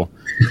pole.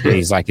 And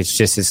he's like,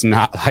 it's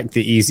not like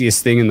the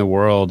easiest thing in the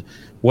world.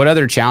 What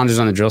other challenges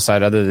on the drill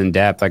side other than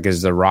depth? Like,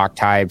 is the rock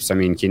types? I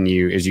mean,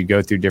 as you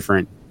go through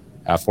different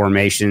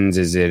formations,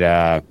 is it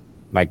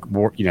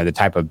the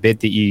type of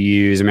bit that you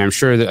use? I mean, I'm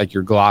sure that like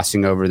you're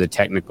glossing over the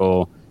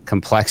technical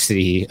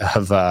complexity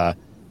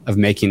of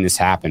making this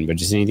happen, but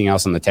just anything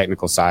else on the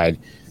technical side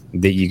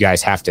that you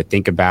guys have to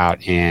think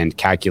about and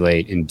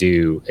calculate and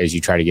do as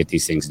you try to get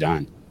these things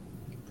done?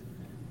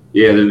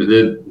 Yeah,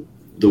 the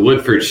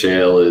Woodford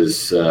Shale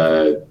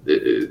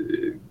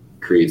it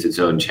creates its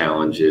own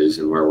challenges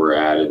and where we're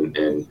at,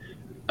 and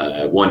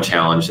one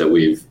challenge that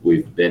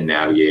we've been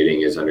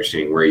navigating is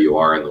understanding where you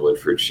are in the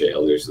Woodford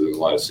Shale. There's a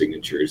lot of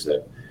signatures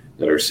that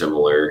are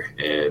similar,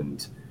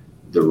 and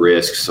the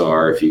risks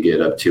are if you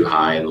get up too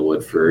high in the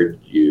Woodford,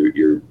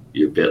 your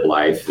bit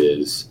life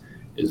is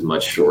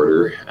much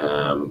shorter.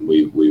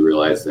 We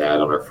realized that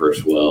on our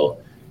first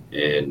well,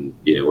 and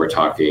we're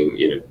talking,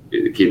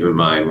 keep in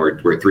mind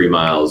we're 3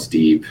 miles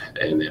deep,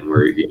 and then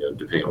we're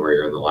depending on where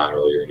you're in the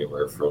lateral, you're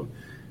anywhere from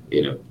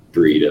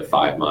 3 to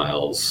 5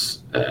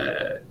 miles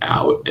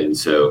out, and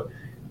so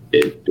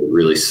it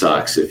really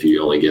sucks if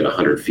you only get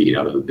 100 feet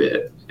out of a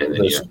bit, and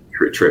then you have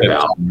to trip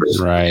out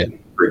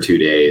for 2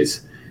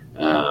 days.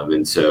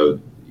 And so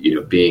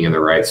being in the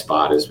right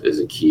spot is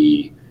a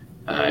key.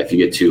 If you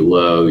get too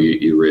low,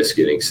 you risk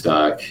getting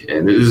stuck.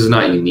 And this is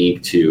not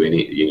unique to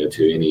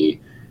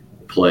any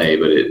play,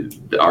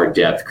 but our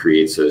depth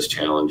creates those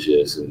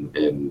challenges.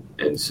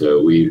 And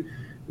so we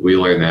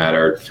learned that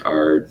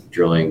our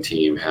drilling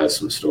team has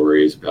some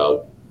stories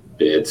about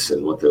bits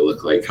and what they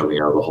look like coming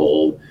out of the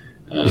hole.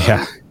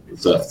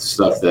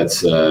 Stuff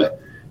that's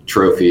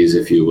trophies,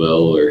 if you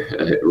will, or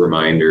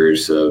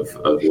reminders of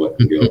what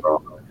can go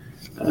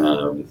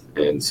wrong.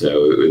 And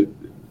so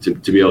to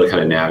be able to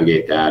kind of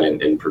navigate that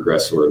and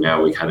progress where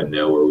now we kind of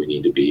know where we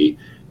need to be.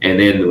 And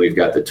then we've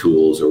got the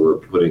tools, or we're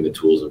putting the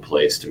tools in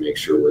place to make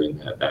sure we're in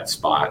that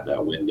spot,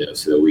 that window,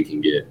 so that we can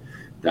get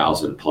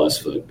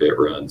 1,000+ foot bit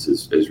runs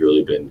has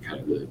really been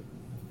kind of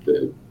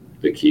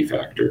the key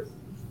factor.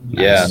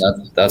 Yeah,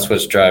 that's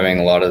what's driving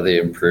a lot of the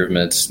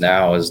improvements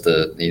now is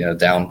the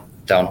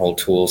downhole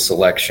tool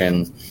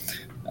selection.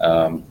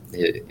 The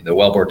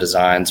wellbore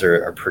designs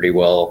are pretty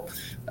well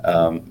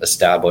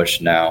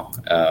established now,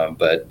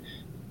 but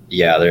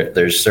yeah,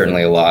 there's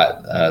certainly a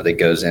lot that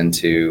goes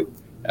into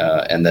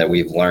and that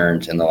we've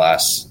learned in the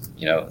last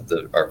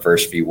our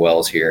first few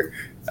wells here,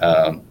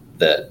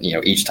 that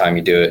each time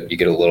you do it you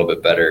get a little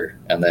bit better,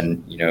 and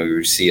then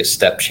you see a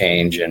step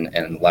change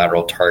in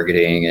lateral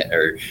targeting,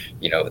 or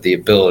the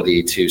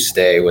ability to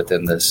stay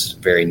within this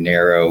very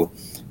narrow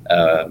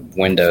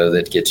window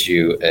that gets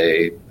you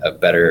a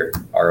better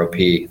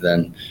ROP.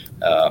 Then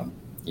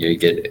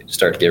you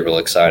start to get real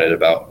excited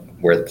about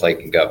where the play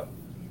can go.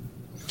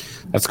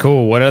 That's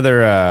cool. What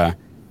other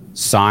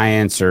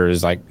science, or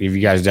is like, have you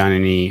guys done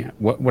any,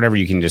 whatever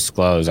you can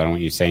disclose? I don't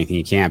want you to say anything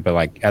you can't, but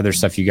like other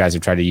stuff you guys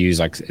have tried to use,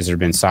 like has there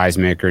been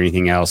seismic or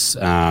anything else?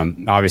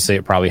 Obviously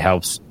it probably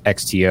helps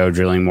XTO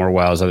drilling more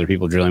wells, other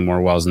people drilling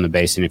more wells in the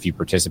basin. If you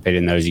participate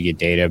in those, you get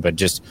data, but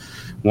just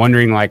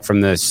wondering, like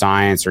from the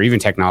science or even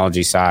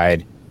technology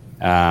side,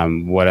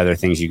 what other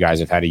things you guys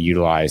have had to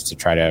utilize to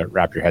try to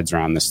wrap your heads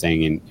around this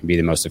thing and be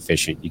the most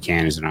efficient you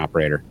can as an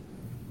operator.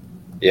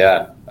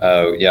 Yeah.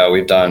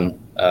 We've done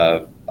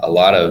a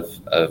lot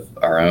of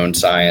our own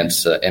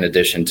science, in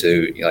addition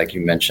to, like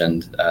you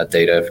mentioned,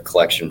 data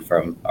collection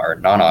from our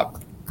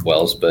non-op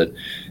wells. But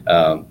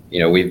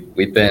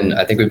we've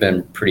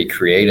been pretty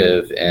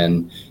creative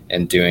in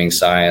doing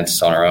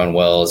science on our own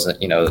wells.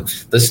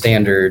 The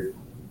standard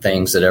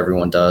things that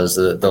everyone does,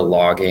 the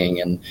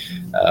logging and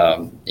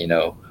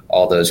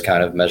all those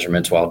kind of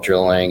measurements while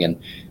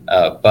drilling,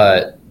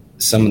 but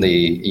some of the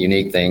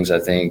unique things I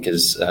think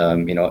is,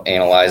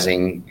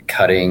 analyzing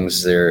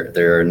cuttings. There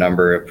are a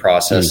number of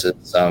processes,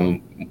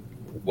 some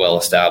well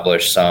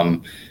established,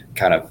 some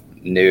kind of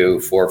new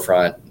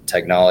forefront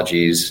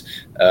technologies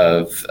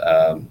of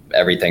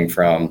everything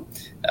from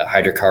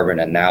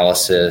hydrocarbon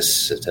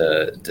analysis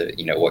to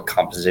what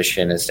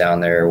composition is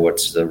down there,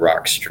 what's the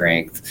rock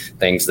strength,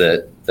 things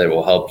that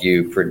will help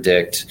you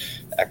predict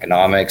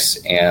economics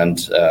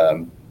and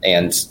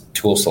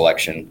tool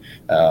selection.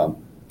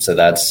 So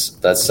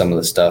that's some of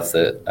the stuff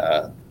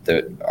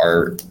that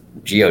our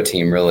geo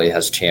team really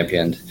has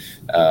championed,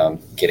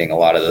 getting a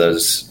lot of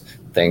those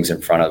things in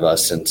front of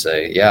us and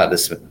say, yeah,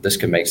 this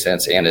could make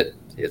sense, and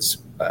it's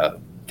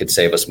could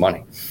save us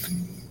money.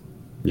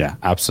 Yeah,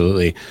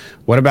 absolutely.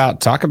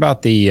 Talk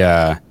about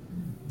the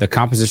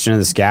composition of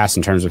this gas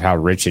in terms of how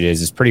rich it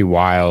is. It's pretty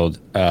wild.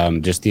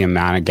 Just the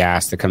amount of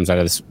gas that comes out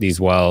of these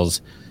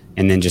wells,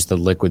 and then just the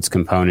liquids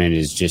component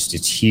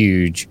it's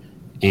huge.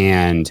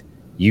 And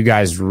you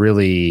guys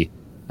really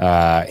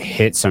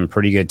hit some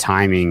pretty good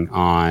timing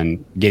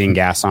on getting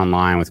gas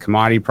online with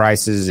commodity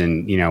prices.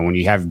 And, when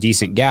you have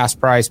decent gas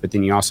price, but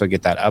then you also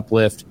get that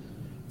uplift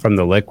from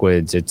the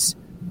liquids, it's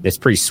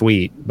pretty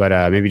sweet.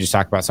 But maybe just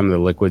talk about some of the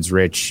liquids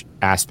rich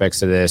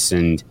aspects of this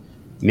and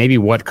maybe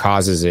what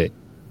causes it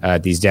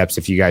at these depths,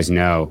 if you guys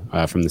know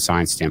from the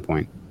science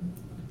standpoint.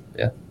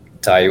 Yeah.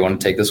 Ty, you want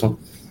to take this one?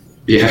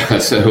 Yeah.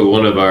 So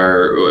one of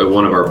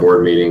our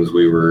board meetings,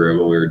 when we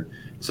were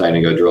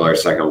deciding to go drill our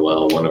second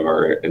well, one of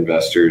our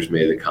investors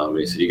made the comment.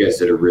 He said, "You guys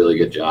did a really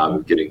good job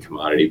of getting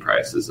commodity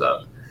prices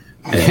up."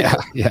 And,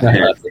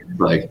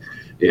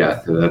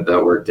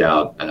 that worked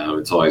out.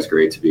 It's always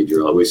great to be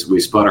drilled. We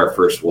spun our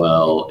first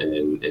well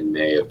in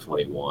May of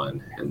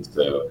 21, and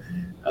so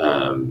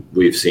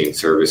we've seen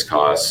service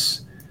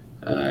costs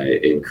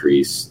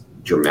increase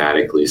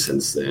dramatically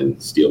since then.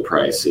 Steel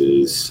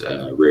prices,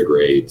 rig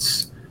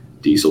rates,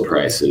 diesel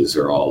prices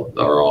are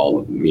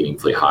all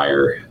meaningfully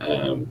higher.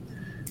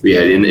 We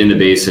had in the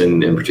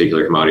basin in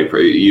particular,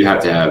 commodity. You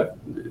have to have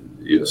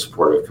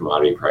supportive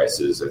commodity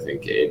prices, I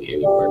think,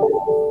 anywhere.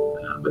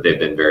 But they've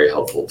been very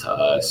helpful to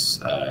us.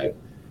 Our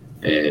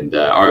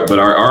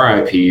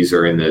IPs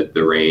are in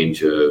the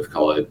range of,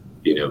 call it,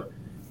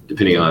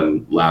 depending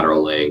on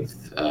lateral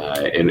length,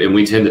 and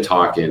we tend to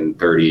talk in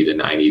 30 to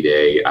 90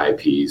 day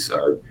IPs.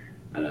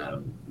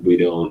 We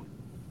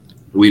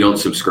don't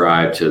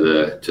subscribe to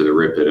the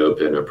rip it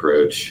open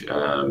approach.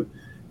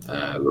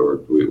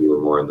 We're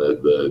more in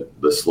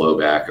the slow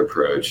back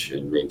approach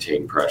and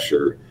maintain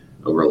pressure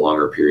over a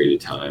longer period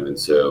of time. And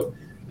so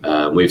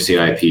we've seen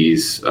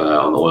IPs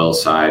on the oil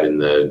side in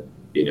the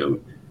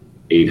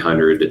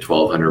 800 to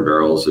 1,200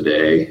 barrels a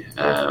day,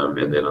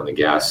 and then on the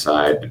gas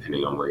side,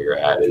 depending on where you're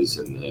at, is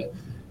in the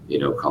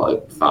call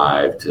it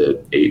 5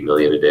 to 8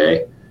 million a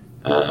day.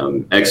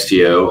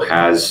 XTO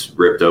has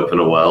ripped open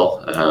a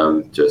well,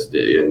 and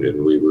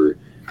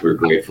we're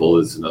grateful.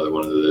 It's another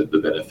one of the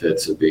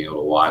benefits of being able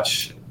to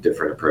watch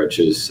different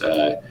approaches,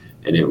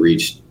 and it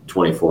reached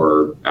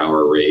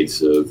 24-hour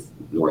rates of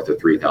north of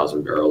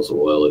 3,000 barrels of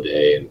oil a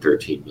day and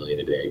 13 million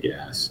a day of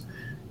gas.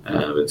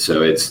 And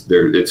so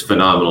it's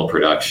phenomenal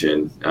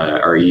production.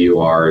 Our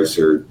EURs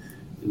are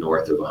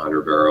north of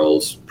 100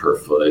 barrels per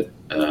foot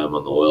on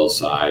the oil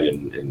side,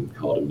 and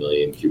call it 1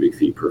 million cubic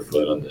feet per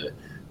foot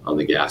on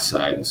the gas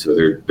side. And so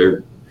they're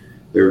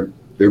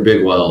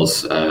big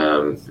wells,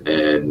 and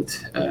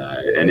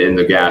in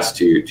the gas,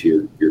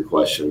 to your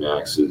question,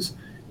 Max,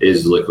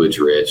 is liquids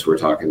rich. We're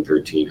talking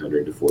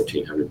 1,300 to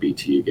 1,400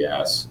 BTU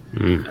gas.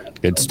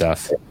 Good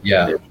stuff.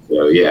 Yeah.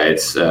 So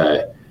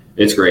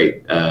it's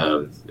great.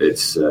 And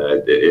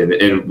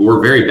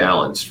we're very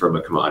balanced from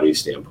a commodity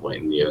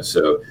standpoint.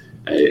 So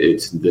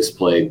it's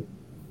displayed,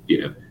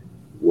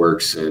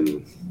 works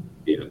in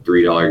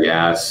 $3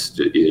 gas,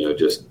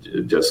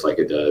 just like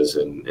it does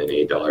in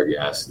 $8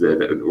 gas.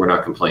 We're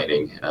not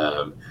complaining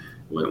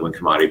when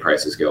commodity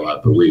prices go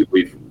up. But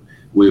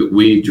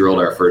we drilled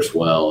our first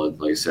well,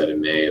 like I said,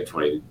 in May of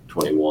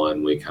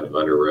 2021. We kind of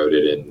underwrote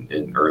it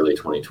in early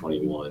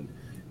 2021.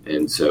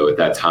 And so at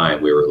that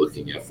time, we were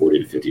looking at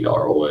 $40 to $50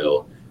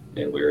 oil,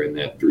 and we were in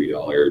that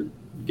 $3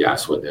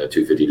 gas window,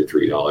 $2.50 to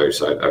 $3.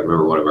 So I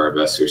remember one of our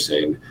investors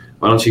saying,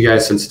 "Why don't you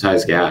guys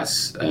sensitize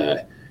gas?" And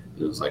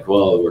it was like,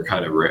 well,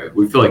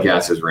 we feel like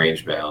gas is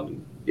range bound.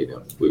 And,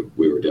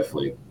 we were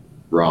definitely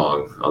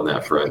wrong on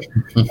that front.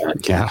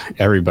 Yeah,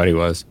 everybody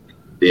was.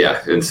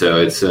 Yeah, and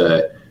so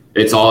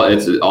it's all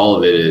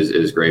of it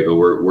is great, but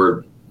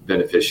we're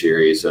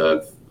beneficiaries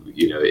of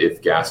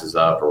if gas is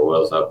up or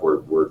oil's up,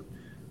 we're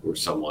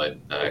somewhat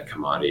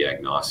commodity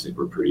agnostic.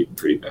 We're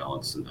pretty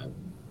balanced in that.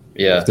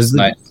 Yeah, it's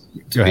nice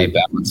to be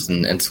balanced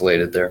and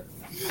insulated there.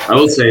 I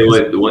will say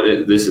what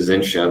this is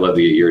interesting. I'd love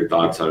to get your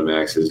thoughts on it,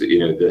 Max. Is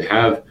to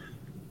have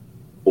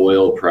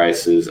oil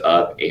prices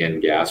up and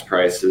gas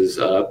prices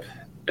up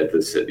at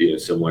the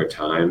similar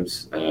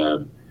times.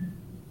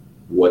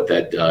 What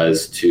that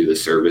does to the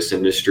service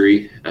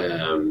industry,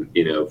 from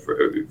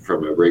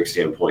a rig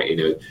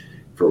standpoint,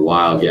 for a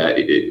while,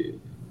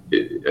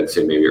 I'd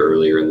say maybe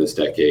earlier in this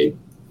decade,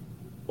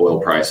 oil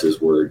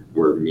prices were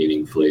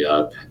meaningfully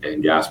up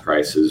and gas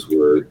prices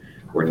were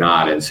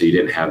not. And so you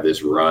didn't have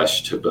this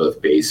rush to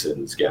both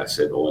basins, gas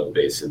and oil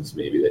basins,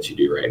 maybe that you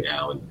do right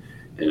now.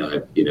 And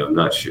I'm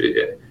not sure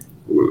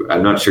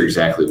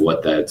exactly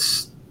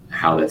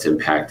how that's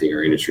impacting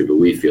our industry, but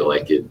we feel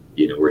like it,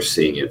 we're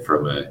seeing it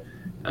from a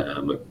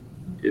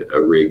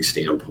rig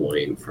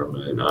standpoint, from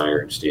an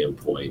iron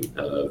standpoint,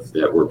 of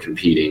that we're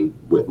competing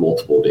with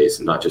multiple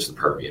basins, not just the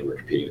Permian. We're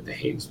competing with the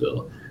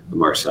Haynesville, the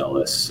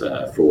Marcellus,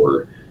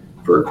 for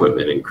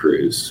equipment and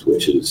crews,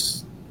 which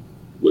is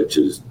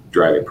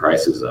driving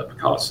prices up,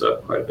 costs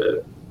up quite a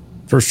bit.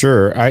 For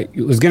sure.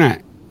 We've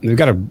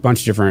got a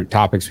bunch of different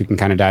topics we can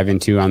kind of dive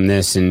into on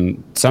this,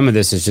 and some of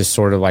this is just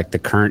sort of like the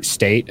current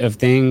state of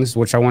things,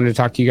 which I wanted to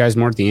talk to you guys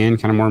more at the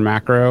end, kind of more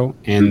macro,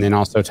 and then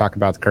also talk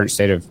about the current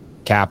state of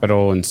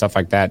capital and stuff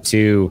like that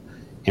too,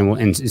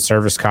 and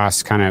service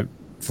costs kind of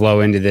flow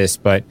into this.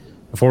 But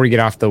before we get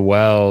off the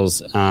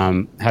wells,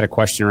 had a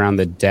question around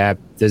the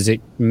depth. Does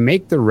it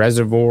make the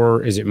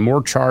reservoir, is it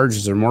more charged?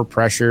 Is there more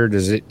pressure?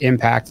 Does it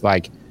impact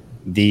like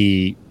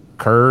the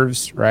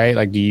curves, right?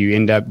 Like, do you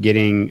end up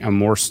getting a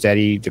more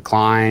steady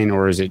decline,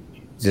 or is it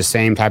the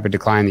same type of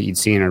decline that you'd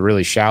see in a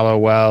really shallow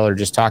well? Or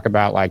just talk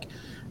about like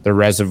the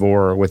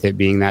reservoir with it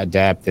being that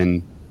depth,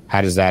 and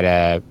how does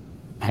that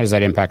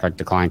impact like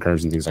decline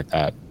curves and things like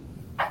that?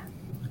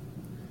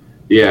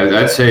 Yeah,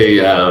 I'd say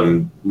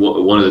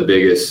one of the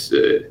biggest,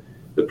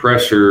 the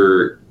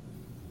pressure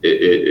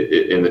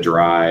in the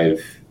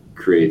drive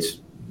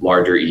creates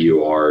larger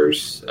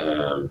EURs.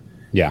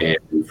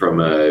 And from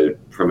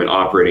an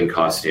operating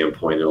cost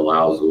standpoint, it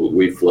allows,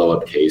 we flow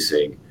up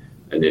casing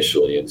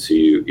initially, and so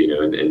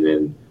and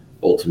then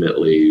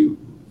ultimately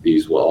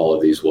all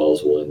of these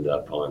wells will end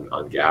up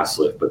on gas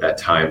lift. But that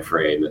time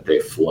frame that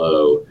they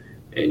flow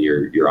and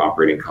your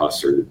operating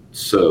costs are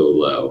so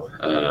low.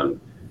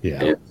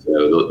 And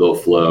so they'll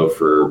flow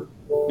for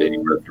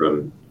anywhere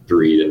from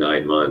 3 to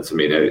 9 months. I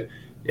mean,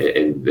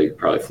 and they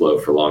probably flow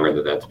for longer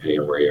than that, depending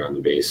on where you are in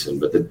the basin.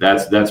 But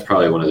that's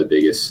probably one of the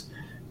biggest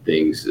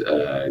things,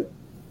 a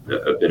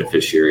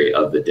beneficiary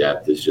of the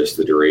depth, is just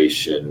the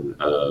duration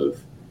of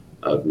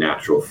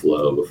natural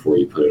flow before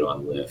you put it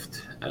on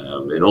lift.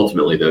 And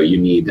ultimately, though, you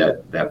need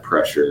that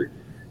pressure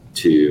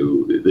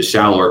to the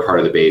shallower part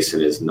of the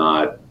basin does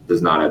not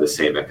have the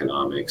same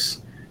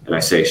economics. And I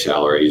say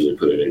shallower, I usually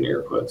put it in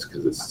air quotes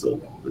because it's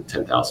still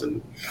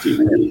 10,000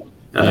 feet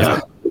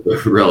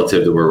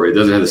relative to where it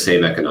doesn't have the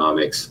same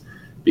economics,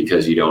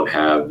 because you don't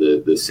have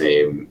the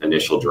same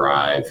initial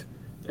drive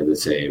and the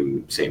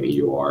same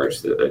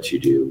EURs that you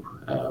do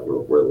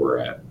where we're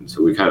at. And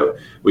so we call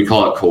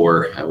it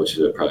core, which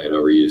is probably an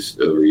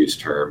overused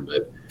term,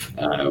 but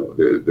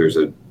there's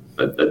a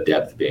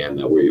depth band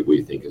that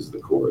we think is the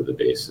core of the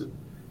basin,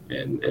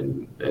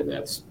 and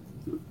that's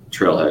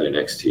Trailhead and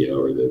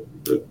XTO are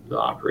the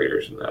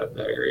operators in that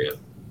area.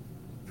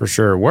 For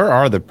sure. Where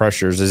are the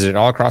pressures? Is it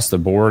all across the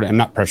board? And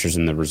not pressures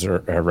in the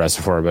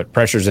reservoir, but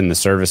pressures in the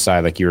service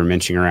side, like you were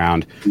mentioning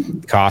around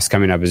costs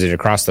coming up. Is it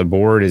across the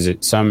board? Is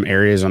it some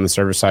areas on the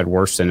service side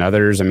worse than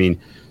others? I mean,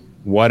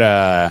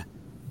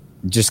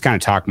 just kind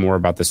of talk more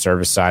about the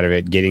service side of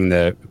it, getting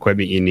the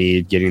equipment you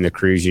need, getting the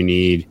crews you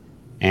need,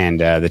 and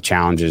the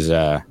challenges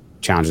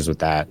with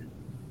that.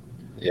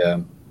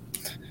 Yeah.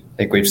 I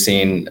think we've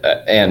seen,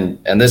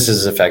 and this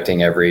is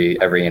affecting every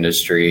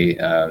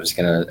industry. I'm just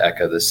going to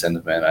echo the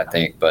sentiment, I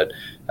think, but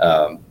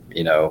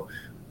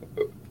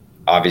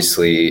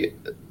obviously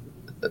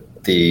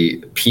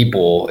the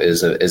people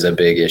is a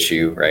big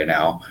issue right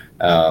now.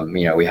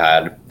 We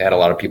had a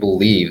lot of people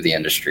leave the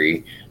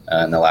industry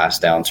in the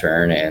last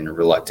downturn and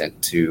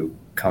reluctant to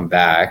come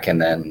back,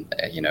 and then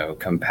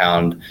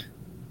compound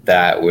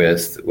that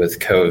with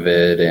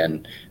COVID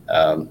and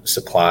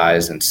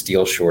supplies and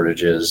steel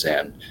shortages,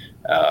 and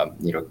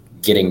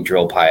getting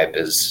drill pipe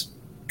is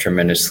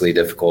tremendously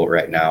difficult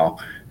right now.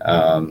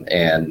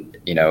 And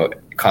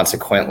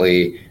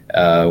consequently,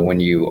 when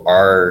you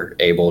are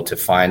able to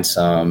find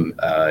some,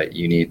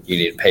 you need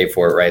to pay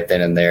for it right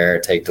then and there,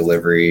 take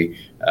delivery,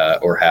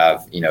 or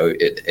have,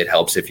 it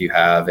helps if you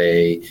have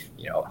a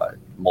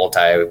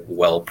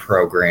multi-well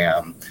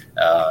program,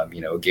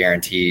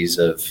 guarantees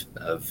of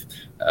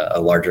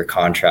a larger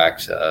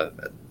contract.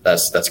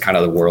 That's kind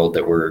of the world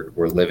that we're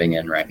living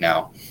in right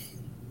now.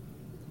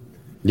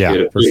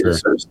 Yeah, for sure.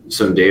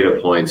 Some data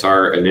points.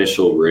 Our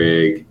initial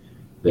rig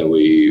that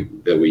we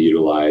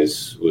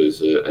utilize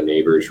was a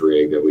neighbor's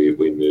rig that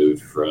we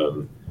moved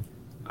from,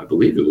 I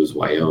believe it was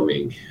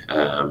Wyoming,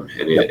 and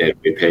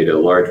we paid a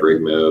large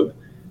rig mob,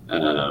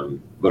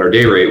 but our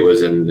day rate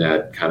was in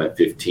that kind of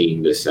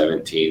 15 to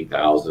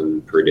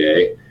 17,000 per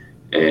day,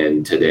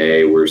 and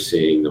today we're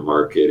seeing the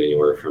market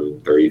anywhere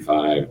from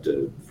 35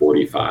 to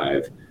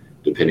 45,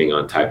 depending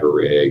on type of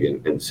rig,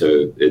 and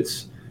so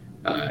it's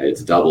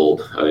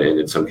doubled, and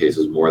in some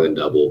cases more than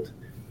doubled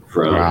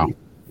from. Wow.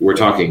 We're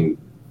talking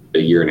a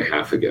year and a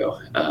half ago,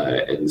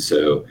 and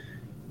so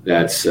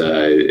that's.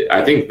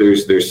 I think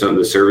there's some.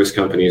 The service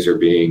companies are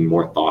being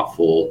more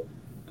thoughtful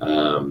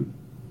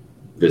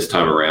this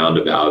time around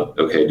about,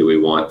 okay, do we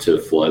want to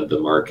flood the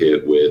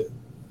market with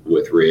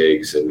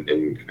rigs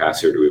and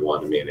capacity, or do we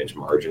want to manage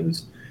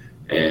margins?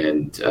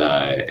 And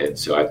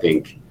so I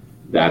think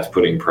that's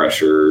putting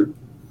pressure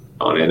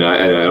on it. And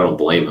I don't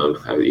blame them.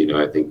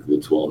 I think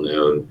it's well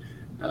known.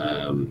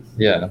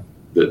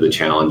 The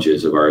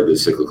challenges of the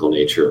cyclical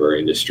nature of our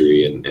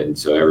industry, and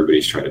so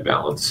everybody's trying to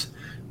balance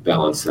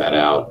that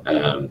out.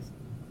 And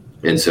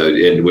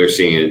we're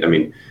seeing it. I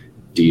mean,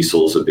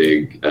 diesel's a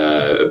big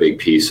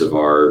piece of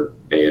our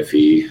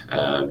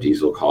AFE,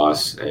 diesel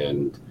costs,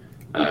 and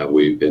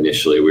we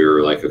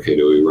were like, okay,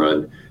 do we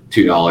run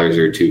 $2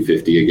 or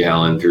 $2.50 a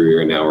gallon through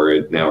here? And now we're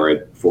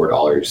at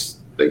 $4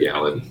 a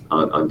gallon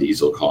on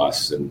diesel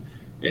costs, and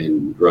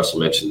Russell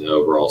mentioned the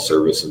overall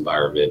service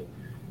environment.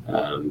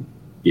 Every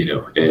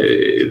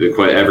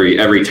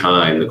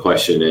time the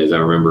question is, I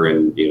remember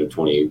in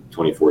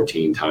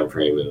 2014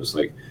 timeframe, it was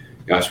like,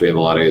 gosh, we have a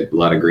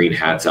lot of green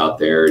hats out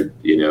there,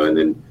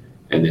 and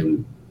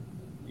then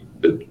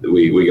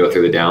we go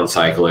through the down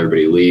cycle,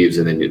 everybody leaves,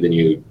 and then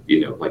you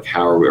know, like,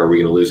 how are we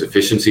going to lose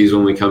efficiencies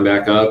when we come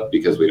back up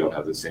because we don't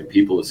have the same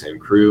people, the same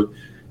crew?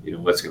 You know,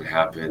 what's going to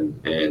happen?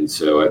 And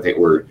so I think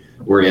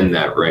we're in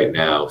that right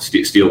now.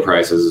 Steel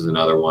prices is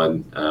another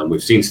one.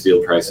 We've seen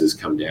steel prices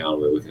come down.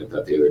 We were looking at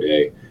that the other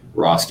day.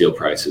 Raw steel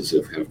prices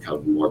have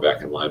come more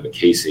back in line, but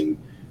casing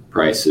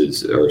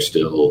prices are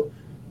still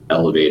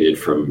elevated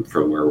from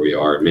where we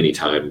are. Many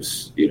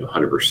times, you know,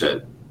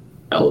 100%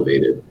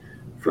 elevated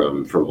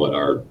from what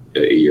our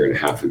a year and a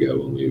half ago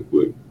when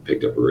we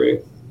picked up a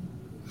rig.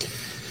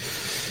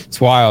 It's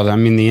wild. I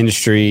mean, the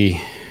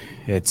industry,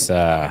 it's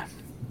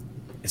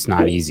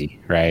not easy,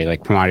 right?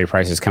 Like, commodity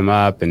prices come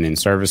up and then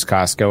service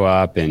costs go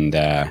up, and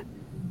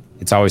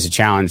it's always a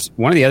challenge.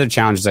 One of the other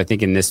challenges I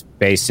think in this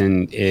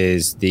basin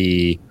is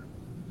the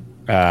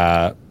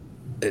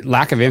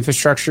lack of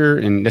infrastructure,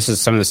 and this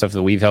is some of the stuff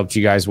that we've helped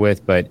you guys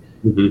with, but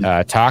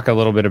talk a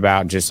little bit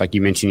about, just like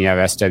you mentioned, you have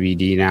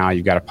SWD now,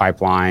 you've got a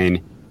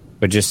pipeline,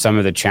 but just some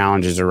of the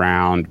challenges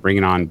around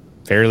bringing on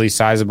fairly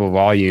sizable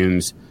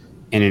volumes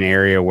in an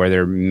area where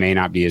there may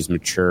not be as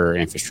mature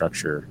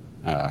infrastructure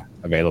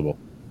available.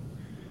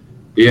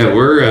 Yeah,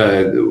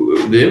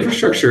 the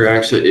infrastructure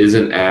actually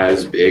isn't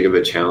as big of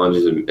a challenge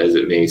as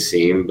it may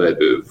seem, but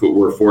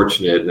we're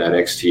fortunate that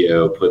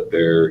XTO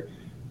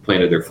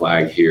planted their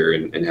flag here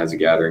and has a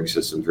gathering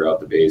system throughout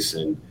the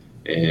basin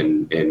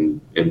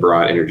and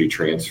brought Energy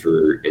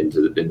Transfer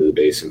into the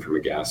basin from a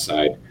gas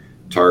side.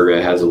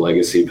 Targa has a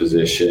legacy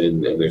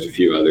position, and there's a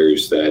few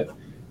others that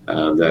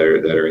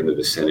are in the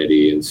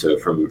vicinity. And so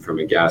from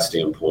a gas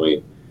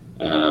standpoint,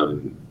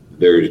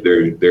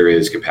 there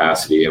is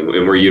capacity, and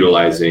we're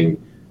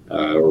utilizing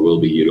or will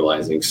be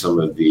utilizing some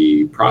of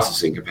the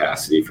processing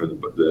capacity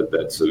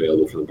that's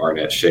available from the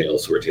Barnett Shale.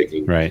 So we're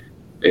taking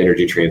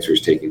Energy Transfer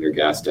is taking their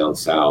gas down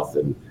south,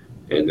 and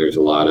there's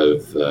a lot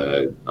of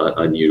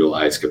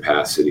unutilized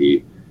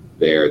capacity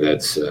there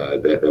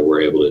that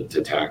we're able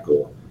to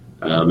tackle.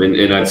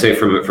 And I'd say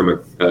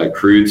from a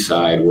crude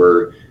side,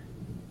 we're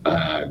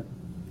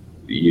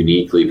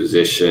uniquely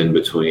positioned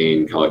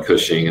between, call it,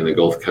 Cushing and the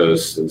Gulf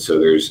Coast, and so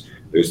there's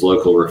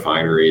local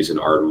refineries in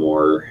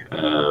Ardmore,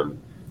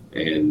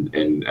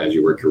 and as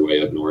you work your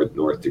way up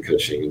north to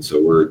Cushing, and so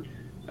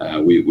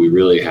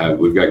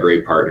we've got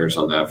great partners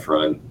on that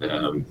front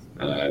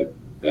that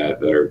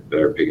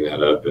are picking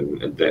that up,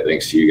 and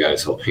thanks to you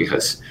guys helping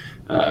us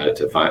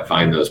to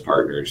find those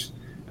partners.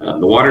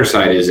 The water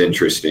side is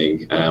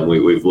interesting.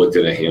 We've looked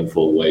at a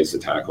handful of ways to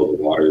tackle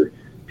the water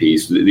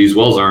piece. These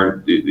wells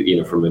aren't, you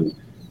know, from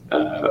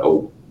a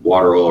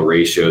water oil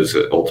ratios,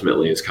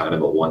 ultimately is kind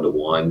of a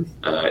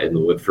 1-to-1 in the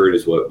Woodford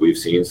is what we've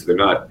seen. So they're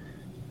not,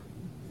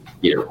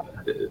 you know,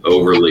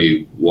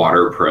 overly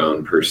water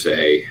prone per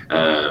se.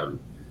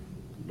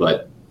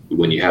 But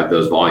when you have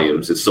those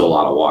volumes, it's still a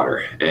lot of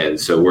water. And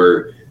so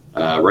we're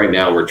right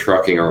now we're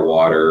trucking our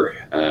water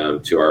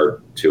to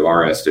our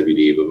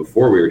SWD, but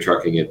before we were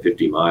trucking it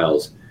 50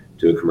 miles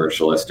to a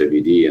commercial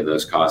SWD, and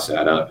those costs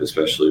add up,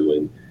 especially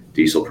when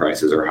diesel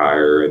prices are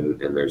higher and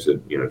there's a,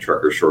 you know,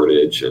 trucker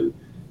shortage, and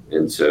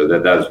so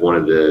that's one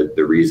of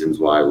the reasons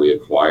why we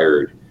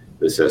acquired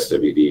this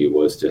SWD,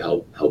 was to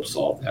help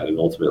solve that. And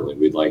ultimately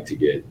we'd like to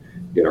get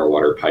our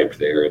water piped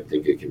there and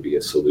think it can be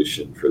a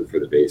solution for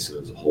the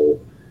basin as a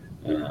whole.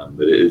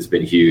 But it's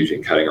been huge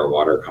in cutting our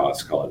water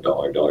costs, call it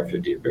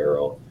 $1.50 a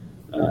barrel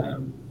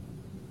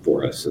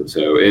for us. And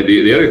so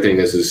the other thing,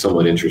 this is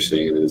somewhat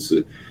interesting, and this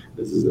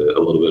is a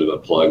little bit of a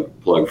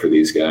plug for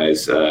these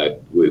guys.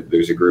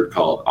 There's a group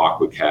called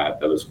AquaCat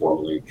that was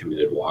formerly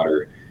Committed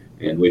Water,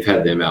 and we've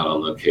had them out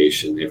on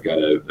location. They've got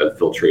a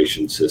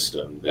filtration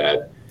system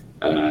that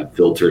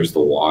filters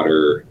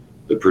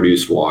the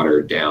produced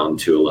water down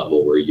to a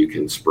level where you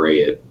can spray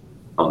it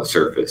on the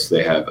surface.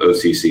 They have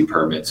OCC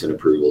permits and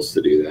approvals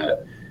to do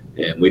that,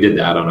 and we did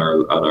that on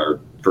our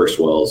first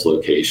wells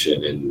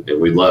location, and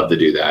we'd love to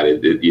do that.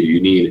 You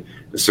need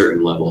a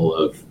certain level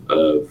of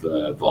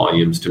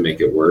volumes to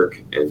make it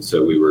work, and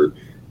so we were,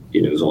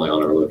 you know, it was only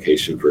on our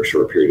location for a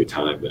short period of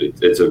time, but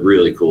it's a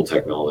really cool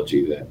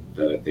technology that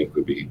I think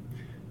would be.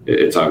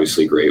 It's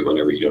obviously great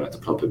whenever you don't have to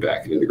pump it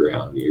back into the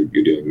ground. You're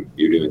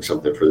doing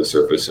something for the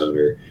surface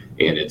owner,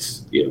 and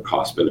it's, you know,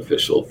 cost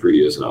beneficial for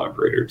you as an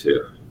operator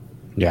too.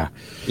 Yeah.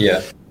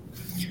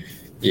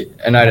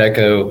 And I'd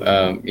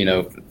echo, you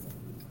know,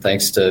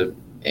 thanks to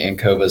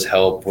Ancova's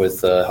help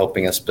with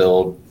helping us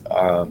build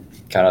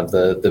kind of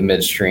the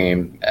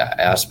midstream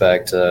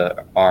aspect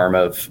arm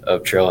of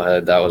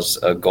Trailhead. That was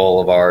a goal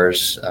of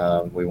ours.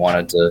 We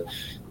wanted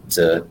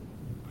to,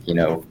 you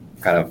know,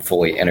 kind of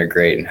fully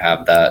integrate and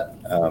have that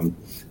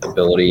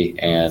ability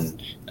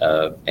and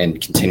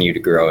continue to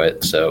grow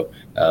it. So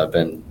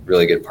been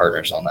really good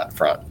partners on that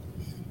front.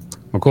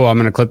 Well, cool. I'm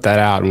going to clip that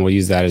out and we'll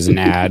use that as an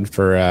ad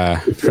for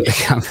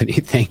the company.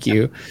 Thank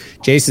you.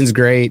 Jason's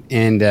great.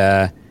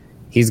 And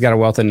he's got a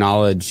wealth of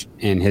knowledge,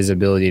 and his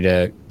ability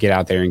to get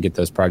out there and get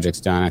those projects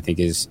done, I think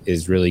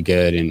is really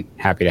good, and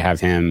happy to have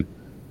him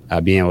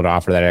being able to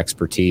offer that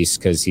expertise,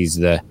 because he's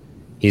an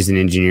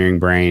engineering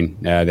brain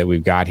that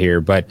we've got here.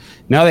 But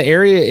now the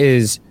area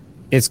is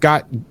it's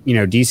got,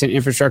 decent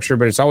infrastructure,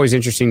 but it's always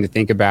interesting to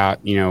think about,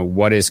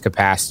 what is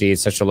capacity?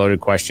 It's such a loaded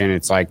question.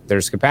 It's like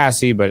there's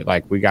capacity, but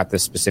like we got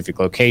this specific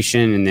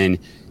location, and then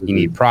you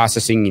need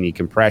processing, you need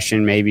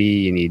compression, maybe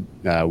you need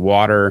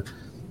water.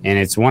 And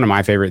it's one of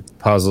my favorite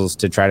puzzles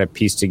to try to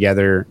piece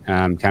together.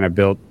 Kind of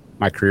built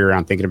my career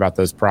around thinking about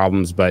those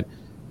problems. But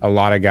a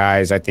lot of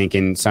guys, I think,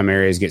 in some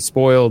areas get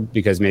spoiled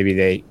because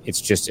maybe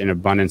it's just an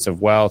abundance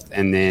of wealth.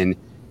 And then,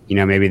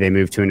 maybe they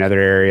move to another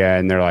area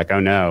and they're like, oh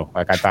no,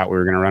 like I thought we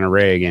were going to run a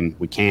rig and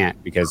we can't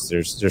because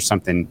there's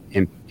something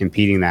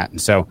impeding that.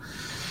 And so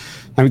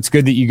it's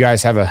good that you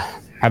guys have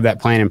that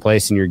plan in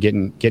place and you're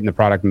getting the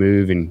product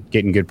move and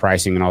getting good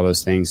pricing and all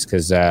those things,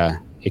 because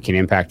it can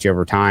impact you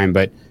over time.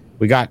 But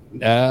we got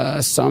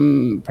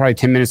probably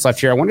 10 minutes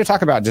left here. I wanted to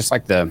talk about just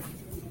like the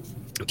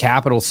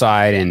capital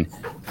side and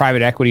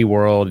private equity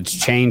world. It's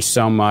changed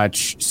so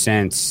much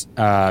since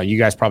you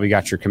guys probably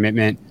got your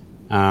commitment.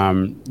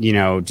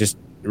 Just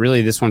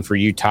really this one for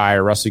you, Ty,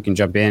 or Russell, you can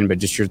jump in, but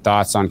just your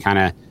thoughts on kind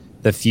of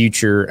the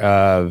future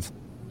of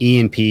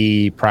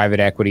E&P, private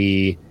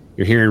equity.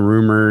 You're hearing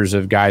rumors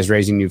of guys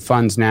raising new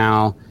funds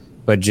now,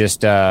 but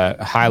just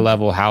high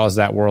level, how has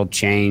that world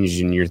changed,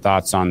 and your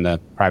thoughts on the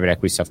private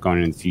equity stuff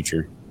going in the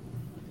future?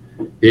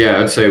 Yeah,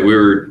 I'd say we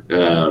were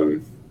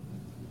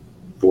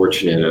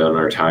fortunate on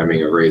our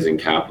timing of raising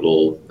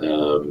capital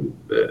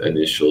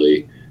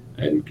initially,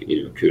 and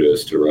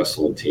kudos to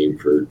Russell and team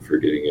for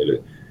getting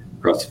it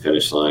across the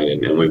finish line.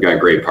 And we've got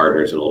great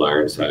partners in Old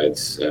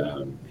Ironsides.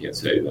 Can't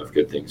say enough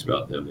good things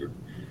about them.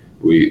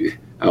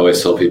 I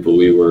always tell people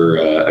we were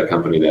a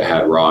company that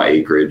had raw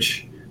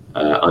acreage,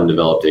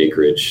 undeveloped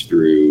acreage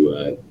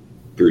through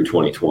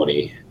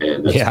 2020,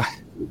 and that's a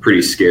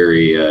pretty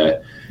scary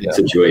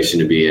situation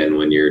to be in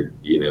when you're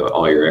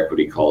all your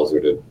equity calls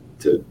are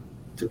to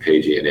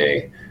pay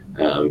G&A.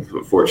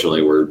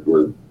 Fortunately,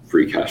 we're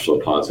free cash flow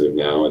positive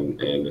now,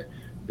 and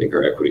I think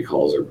our equity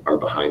calls are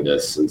behind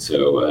us, and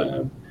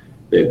so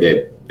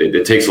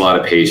it takes a lot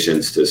of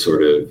patience to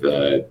sort of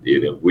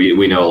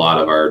we know a lot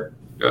of our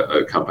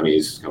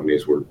companies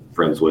we're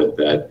friends with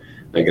that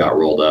got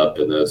rolled up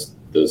in those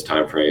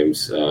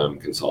timeframes,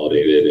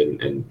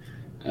 consolidated, and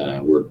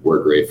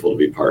we're grateful to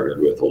be partnered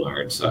with Old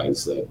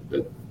Ironsides that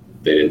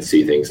they didn't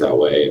see things that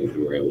way, and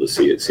we were able to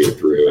see it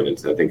through. And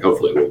I think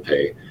hopefully we'll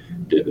pay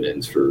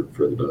dividends for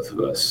the both of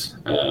us.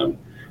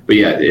 But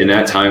yeah, in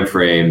that time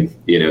frame,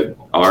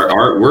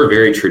 we're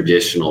very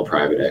traditional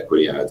private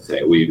equity. I'd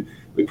say we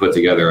put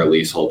together a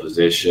leasehold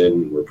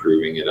position, we're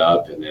proving it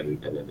up, and then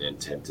the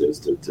intent is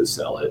to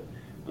sell it.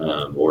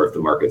 Or if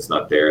the market's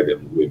not there,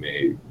 then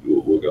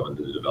we'll go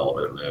into the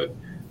development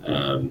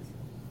mode.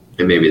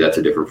 And maybe that's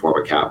a different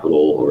form of capital,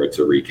 or it's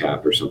a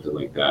recap or something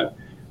like that.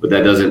 But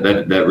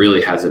that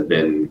really hasn't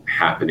been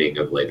happening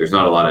of late. There's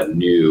not a lot of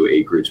new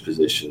acreage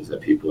positions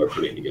that people are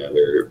putting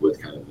together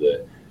with kind of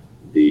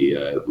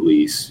the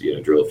lease,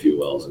 drill a few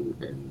wells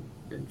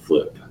and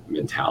flip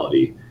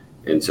mentality.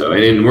 And so,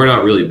 and we're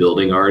not really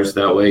building ours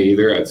that way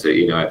either. I'd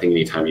say, I think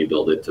anytime you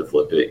build it to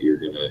flip it, you're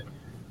gonna,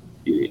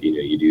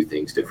 you do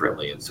things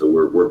differently. And so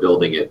we're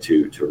building it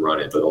to run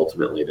it. But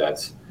ultimately,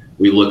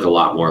 we look a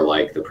lot more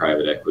like the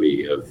private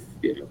equity of,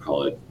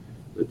 call it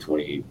the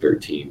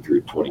 2013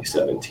 through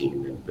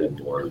 2017 than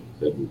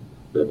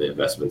the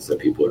investments that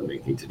people are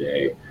making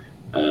today.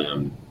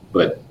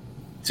 But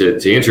to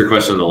answer your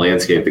question on the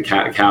landscape, the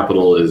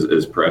capital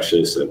is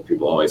precious, and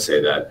people always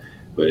say that,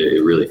 but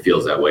it really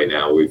feels that way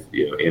now. We've,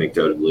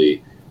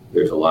 anecdotally,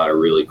 there's a lot of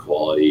really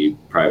quality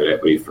private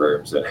equity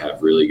firms that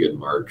have really good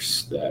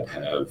marks that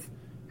have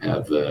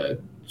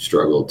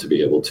struggled to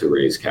be able to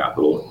raise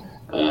capital,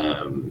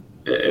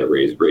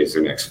 raise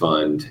their next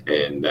fund,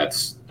 and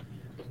that's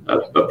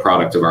a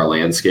product of our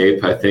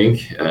landscape, I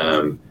think.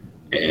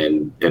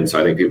 And so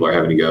I think people are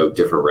having to go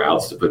different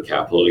routes to put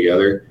capital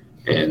together.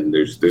 And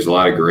there's a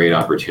lot of great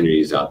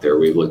opportunities out there.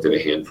 We've looked at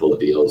a handful of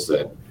deals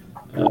that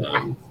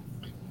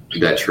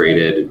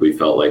traded. We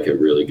felt like a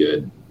really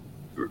good,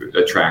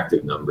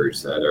 attractive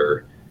numbers that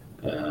are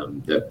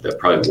that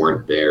probably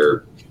weren't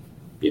there,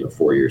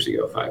 4 years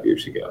ago, 5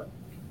 years ago.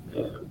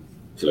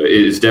 So it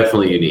is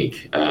definitely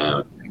unique.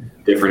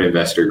 Different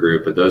investor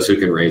group, but those who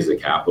can raise the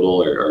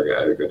capital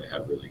are going to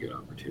have really good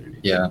opportunities.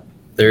 Yeah,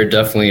 there are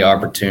definitely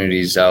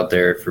opportunities out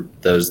there for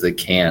those that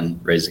can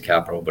raise the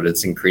capital, but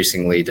it's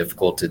increasingly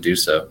difficult to do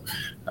so.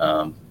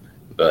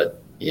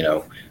 But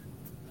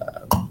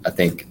I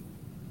think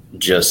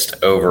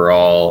just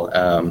overall,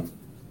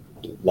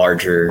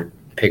 larger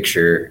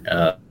picture.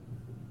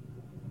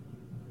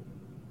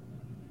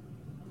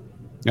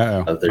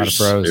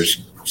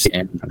 There's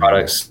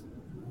products.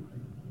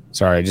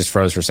 Sorry, I just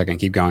froze for a second.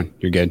 Keep going.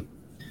 You're good.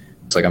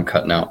 It's like I'm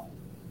cutting out.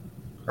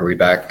 Are we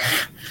back?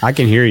 I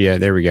can hear you.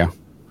 There we go.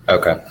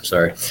 Okay.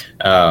 Sorry.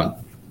 Yeah,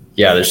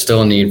 there's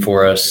still a need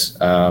for us.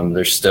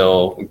 There's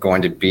still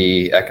going to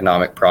be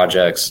economic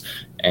projects,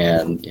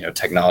 and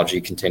technology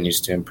continues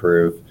to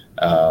improve.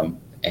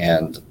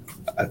 And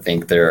I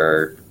think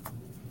there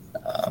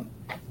are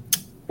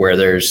where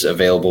there's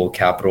available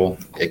capital,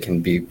 it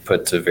can be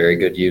put to very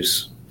good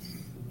use.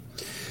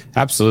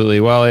 Absolutely.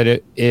 Well,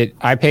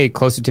 I pay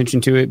close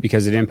attention to it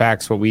because it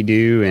impacts what we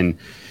do. And,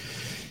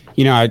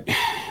 I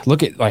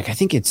look at, like, I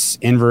think it's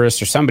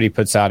Inverus or somebody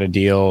puts out a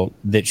deal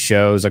that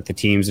shows like the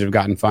teams that have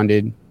gotten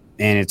funded,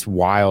 and it's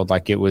wild.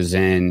 Like, it was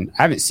I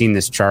haven't seen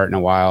this chart in a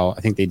while.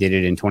 I think they did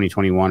it in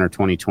 2021 or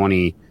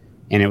 2020.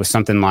 And it was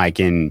something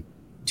like in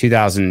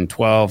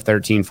 2012,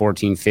 13,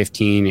 14,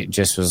 15, it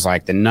just was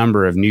like the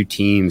number of new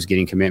teams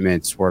getting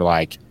commitments were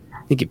like,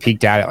 I think it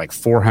peaked out at like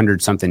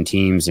 400 something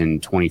teams in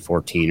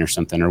 2014 or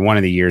something, or one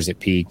of the years it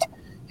peaked,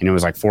 and it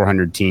was like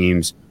 400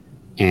 teams.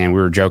 And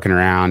we were joking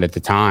around at the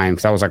time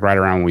because that was like right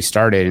around when we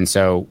started. And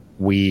so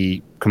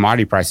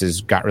commodity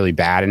prices got really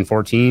bad in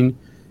 14.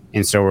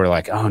 And so we're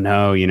like, oh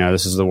no,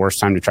 this is the worst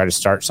time to try to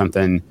start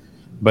something.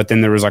 But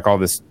then there was like all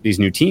these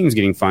new teams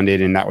getting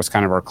funded, and that was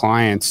kind of our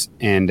clients.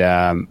 And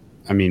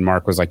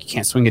Mark was like, you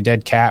can't swing a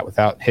dead cat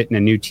without hitting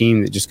a new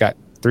team that just got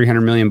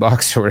 $300 million or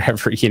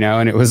whatever,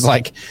 and it was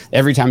like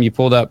every time you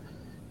pulled up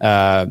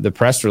the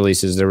press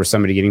releases, there was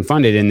somebody getting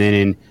funded. And then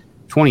in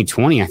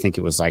 2020, I think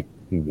it was like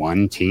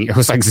one team. It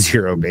was like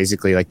zero,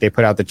 basically. Like, they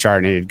put out the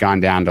chart and it had gone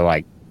down to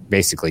like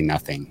basically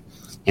nothing.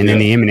 And then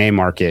the M&A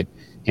market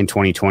in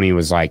 2020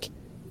 was like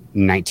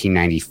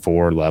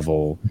 1994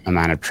 level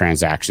amount of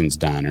transactions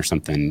done or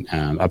something,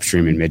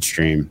 upstream and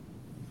midstream.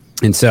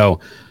 And so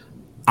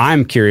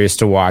I'm curious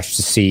to watch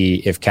to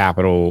see if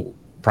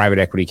private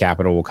equity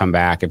capital will come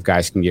back, if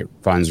guys can get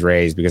funds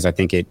raised, because I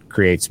think it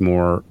creates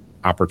more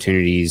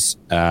opportunities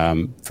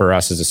for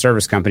us as a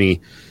service company.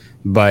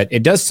 But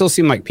it does still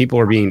seem like people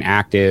are being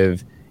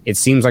active. It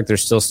seems like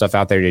there's still stuff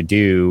out there to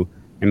do.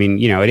 I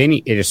mean,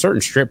 at a certain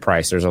strip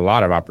price, there's a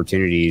lot of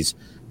opportunities.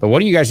 But what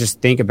do you guys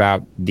just think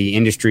about the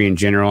industry in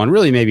general, and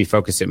really maybe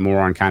focus it more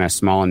on kind of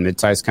small and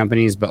mid-sized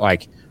companies? But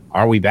like,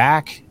 are we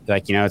back?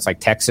 Like, it's like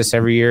Texas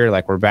every year,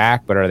 like we're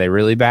back, but are they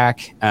really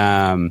back?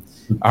 Are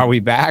we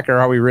back, or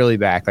are we really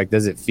back? Like,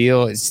 it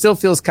still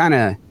feels kind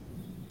of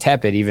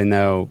tepid, even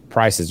though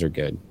prices are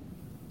good.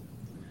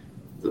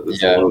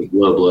 It's a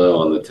low blow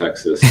on the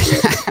Texas.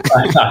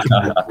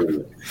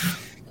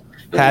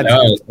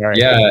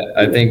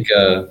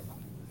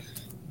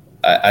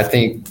 I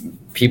think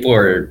people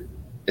are.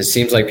 It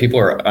seems like people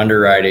are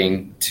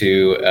underwriting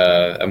to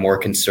a more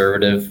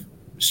conservative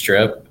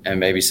strip, and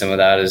maybe some of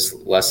that is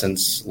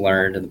lessons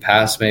learned in the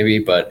past, maybe,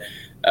 but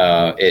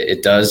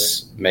it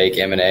does make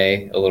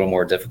M&A a little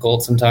more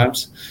difficult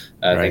sometimes.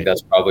 I think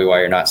that's probably why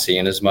you're not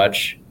seeing as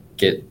much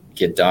get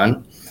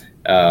done.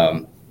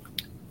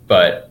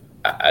 But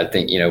I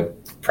think,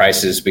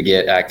 prices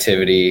beget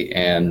activity,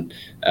 and,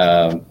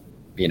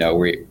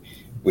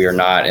 we are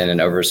not in an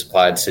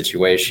oversupplied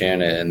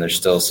situation, and there's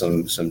still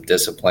some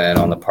discipline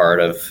on the part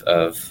of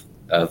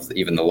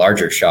even the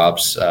larger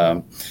shops.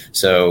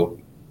 So,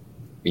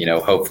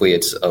 hopefully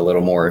it's a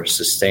little more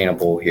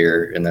sustainable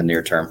here in the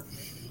near term.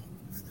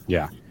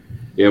 Yeah,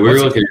 we were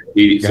looking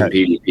at some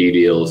PDP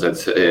deals.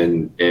 That's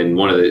and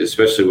one of the,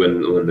 especially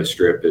when the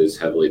strip is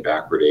heavily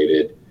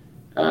backwardated.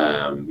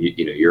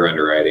 You're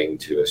underwriting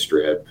to a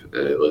strip,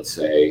 let's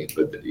say,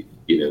 but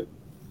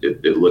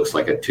it looks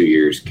like a 2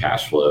 years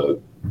cash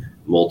flow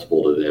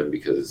multiple to them,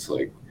 because it's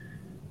like,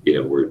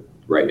 we're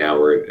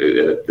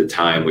at the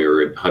time we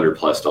were at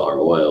 $100+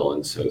 oil,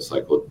 and so it's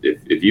like, well,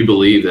 if you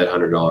believe that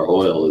 $100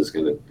 oil is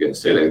going to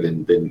stay there,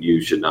 then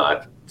you should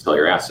not sell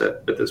your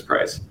asset at this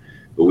price.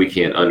 But we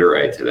can't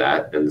underwrite to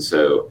that, and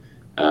so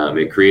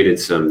it created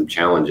some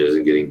challenges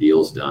in getting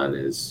deals done.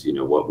 Is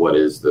what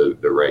is the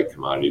right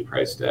commodity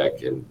price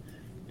deck, and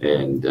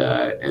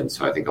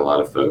so I think a lot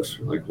of folks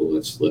were like, well,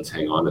 let's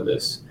hang on to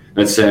this.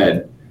 That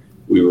said,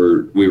 we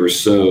were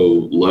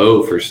so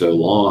low for so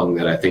long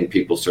that I think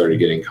people started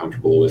getting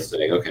comfortable with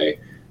saying, okay,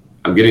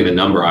 I'm getting the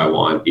number I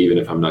want, even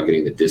if I'm not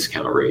getting the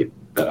discount rate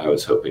that I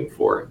was hoping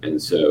for.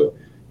 And so,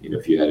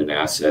 if you had an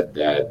asset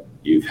that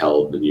you've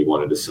held and you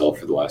wanted to sell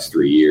for the last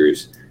 3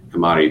 years,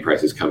 commodity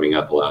prices coming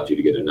up allowed you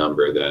to get a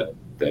number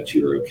that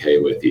you were okay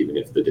with, even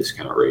if the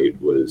discount rate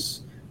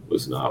was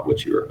not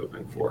what you were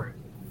hoping for.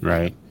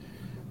 Right.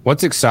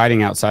 What's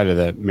exciting outside of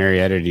the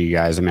Marietta to you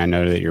guys? I mean, I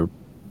know that you're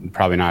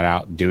probably not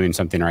out doing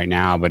something right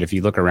now, but if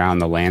you look around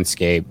the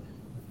landscape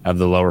of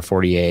the lower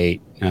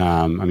 48,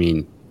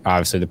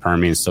 obviously the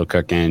Permian is still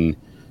cooking.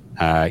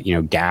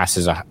 Gas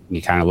is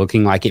kind of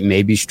looking like it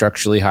may be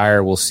structurally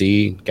higher. We'll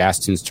see. Gas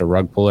tends to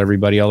rug pull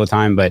everybody all the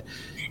time. But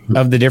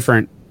of the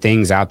different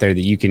things out there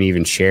that you can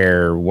even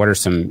share, what are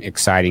some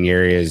exciting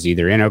areas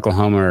either in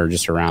Oklahoma or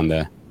just around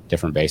the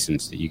different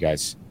basins that you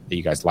guys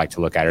like to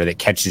look at, or that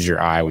catches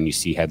your eye when you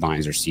see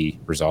headlines or see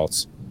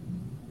results?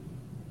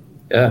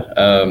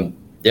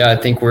 I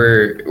think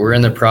we're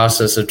in the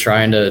process of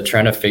trying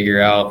to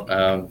figure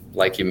out,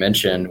 like you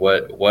mentioned,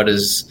 what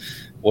is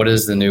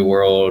the new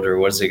world, or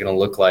what is it going to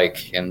look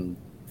like in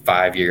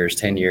 5 years,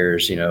 10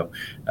 years,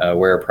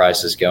 where a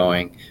price is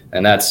going.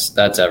 And that's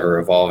ever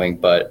evolving.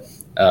 But,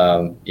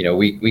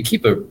 we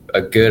keep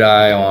a good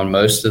eye on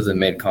most of the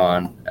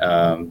MidCon.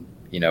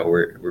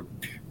 We're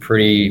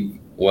pretty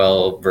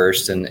well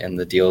versed in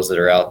the deals that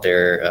are out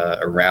there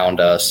around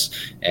us.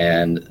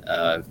 And,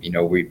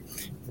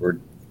 we're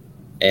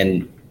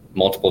in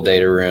multiple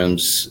data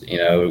rooms.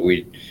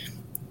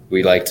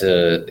 We like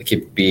to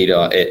keep beat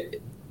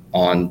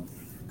on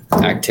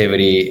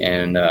activity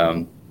and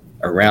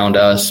around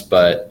us,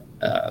 but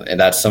and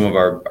that's some of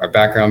our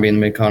background being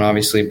the Mid-Con,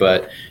 obviously,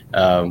 but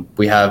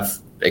we have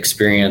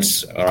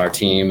experience on our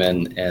team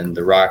and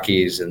the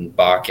Rockies and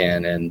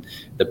Bakken and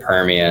the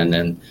Permian,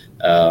 and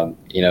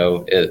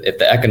if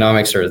the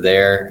economics are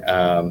there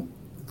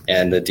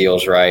and the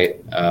deal's right,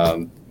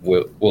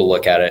 we'll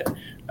look at it.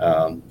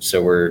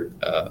 So we're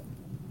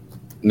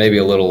maybe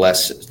a little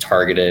less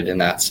targeted in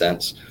that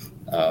sense.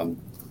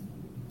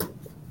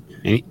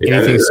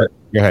 Anything?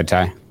 Go ahead,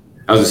 Ty.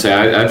 I was going to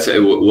say, I'd say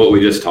what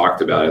we just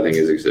talked about, I think,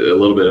 is a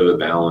little bit of a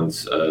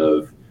balance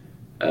of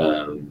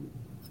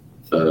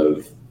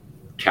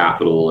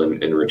capital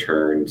and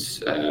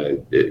returns.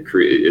 It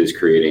is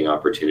creating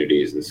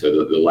opportunities. And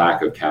so the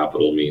lack of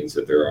capital means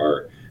that there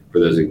are, for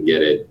those who can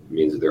get it,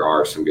 means that there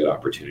are some good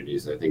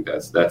opportunities. And I think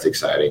that's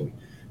exciting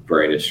for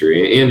our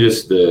industry. And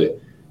just you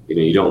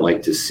don't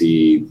like to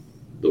see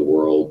the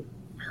world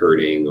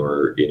hurting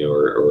or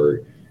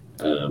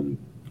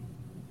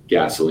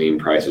gasoline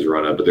prices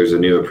run up, but there's a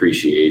new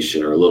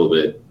appreciation or a little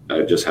bit.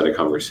 I just had a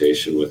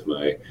conversation with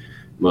my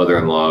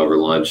mother-in-law over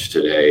lunch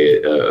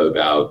today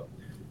about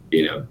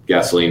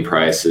gasoline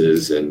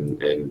prices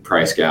and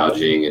price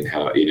gouging and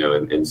how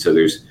and so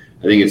I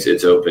think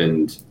it's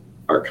opened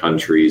our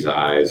country's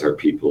eyes, our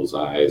people's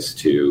eyes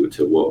to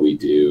what we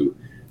do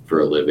for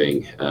a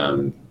living.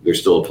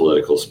 There's still a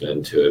political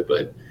spin to it,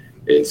 but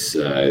it's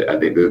I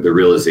think the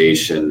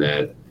realization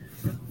that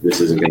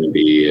this isn't going to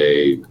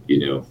be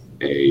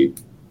a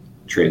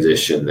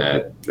transition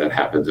that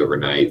happens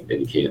overnight,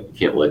 and you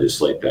can't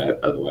legislate that.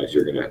 Otherwise,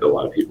 a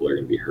lot of people are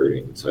going to be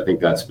hurting. So I think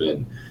that's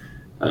been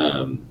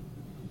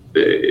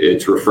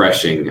it's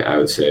refreshing, I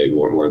would say,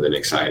 more than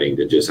exciting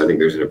to I think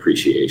there's an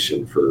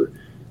appreciation for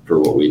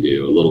what we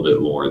do a little bit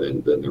more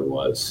than there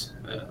was.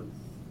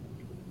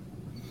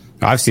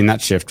 I've seen that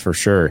shift for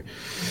sure.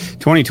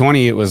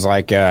 2020, it was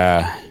like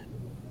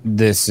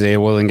this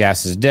oil and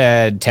gas is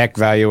dead. Tech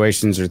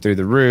valuations are through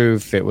the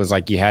roof. It was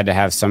like you had to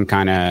have some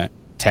kind of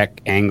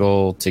tech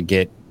angle to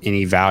get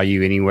any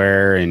value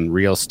anywhere, and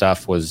real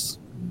stuff was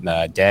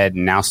dead.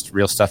 And now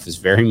real stuff is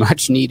very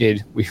much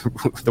needed.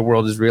 The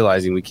world is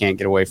realizing we can't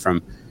get away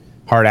from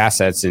hard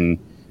assets, and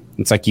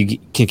it's like you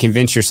can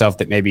convince yourself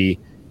that maybe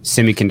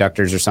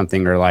semiconductors or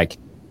something are like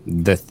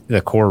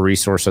the core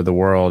resource of the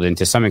world, and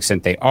to some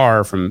extent they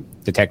are from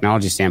the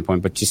technology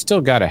standpoint, but you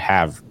still got to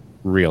have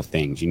real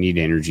things. You need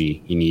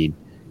energy, you need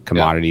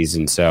commodities,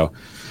 and so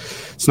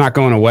it's not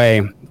going away.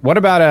 What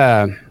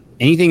about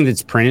anything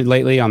that's printed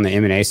lately on the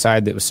M&A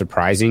side that was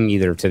surprising,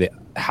 either to the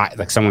high,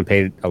 like someone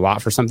paid a lot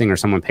for something or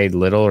someone paid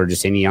little, or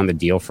just any on the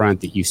deal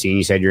front that you've seen?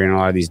 You said you're in a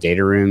lot of these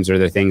data rooms. Are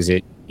there things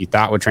that you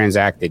thought would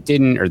transact that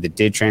didn't, or that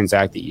did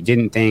transact that you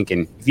didn't think?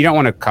 And if you don't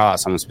want to call out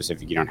someone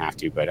specific, you don't have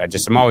to, but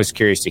I'm always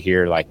curious to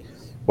hear like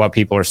what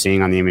people are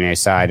seeing on the M&A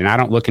side. And I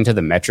don't look into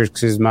the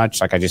metrics as much.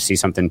 Like I just see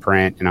something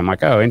print and I'm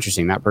like, oh,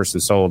 interesting, that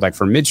person sold. Like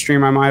for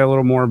midstream, I might a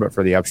little more, but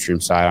for the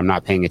upstream side, I'm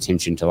not paying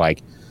attention to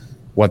like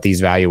what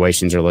these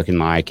valuations are looking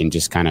like, and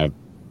just kind of,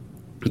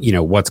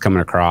 what's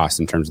coming across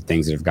in terms of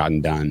things that have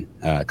gotten done,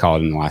 call it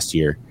in the last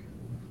year.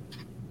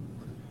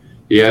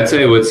 Yeah, I'd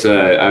say what's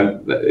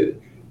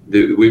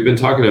we've been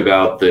talking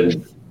about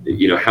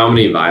how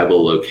many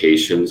viable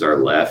locations are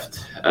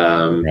left,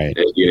 right.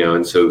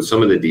 And so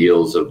some of the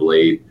deals of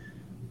late,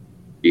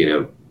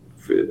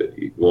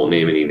 won't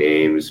name any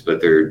names, but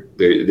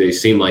they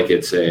seem like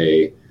it's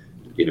hey,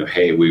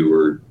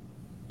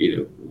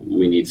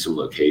 we need some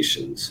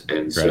locations.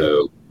 And right.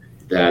 So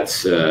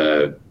that's,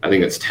 I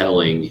think that's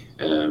telling.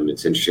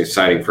 It's interesting,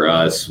 exciting for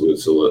us.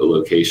 It's a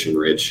location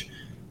rich,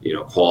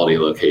 quality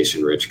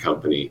location rich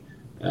company.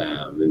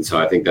 And so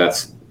I think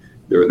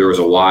there was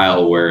a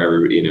while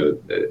where,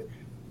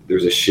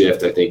 there's a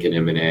shift, I think, in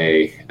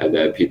M&A, and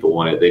that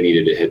people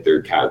needed to hit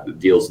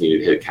deals needed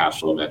to hit cash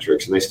flow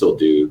metrics, and they still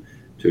do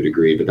to a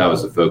degree, but that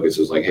was the focus.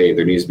 It was like, hey,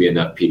 there needs to be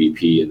enough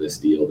PDP in this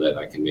deal that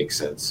I can make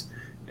sense.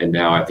 And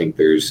now I think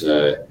there's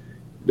a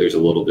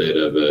little bit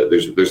of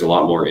there's a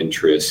lot more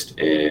interest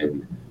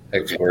in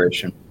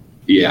exploration.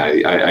 Yeah,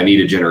 I need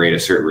to generate a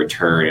certain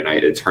return, and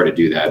it's hard to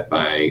do that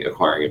by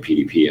acquiring a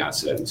PDP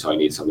asset. And so I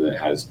need something that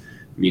has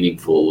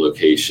meaningful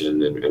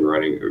location and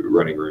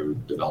running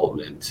room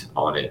development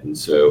on it. And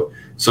so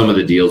some of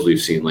the deals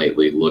we've seen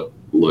lately look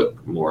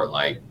more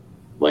like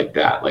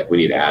that. Like we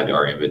need to add to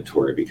our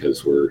inventory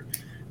because we're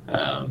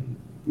a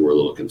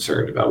little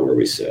concerned about where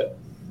we sit.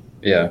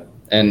 Yeah,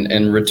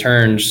 and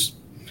returns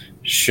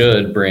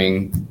should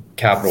bring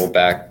capital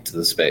back to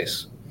the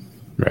space.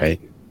 Right.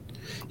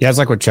 Yeah, it's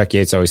like what Chuck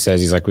Yates always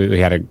says. He's like, we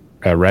had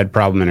a red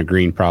problem and a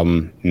green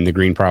problem, and the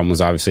green problem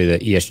was obviously the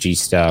ESG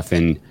stuff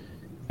and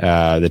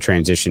the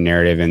transition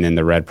narrative, and then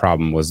the red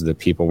problem was the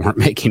people weren't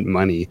making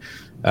money.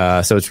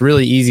 So it's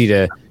really easy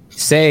to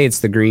say it's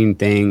the green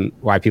thing,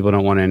 why people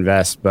don't want to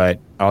invest, but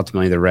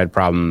ultimately the red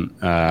problem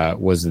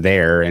was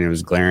there and it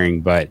was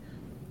glaring, but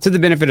to the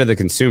benefit of the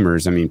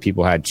consumers. I mean,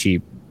 people had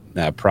cheap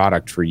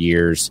product for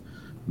years.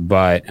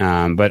 But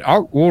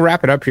we'll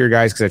wrap it up here,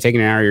 guys, because I've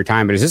taken an hour of your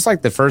time. But is this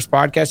like the first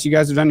podcast you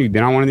guys have done? Have you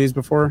been on one of these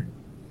before?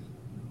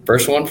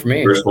 First one for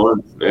me. First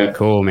one. Yeah.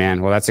 Cool,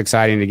 man. Well, that's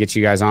exciting to get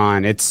you guys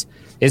on. It's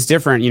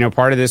different.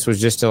 Part of this was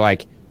just to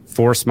like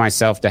force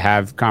myself to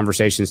have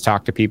conversations,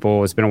 talk to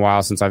people. It's been a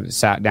while since I've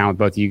sat down with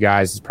both of you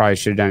guys. Probably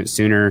should have done it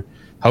sooner.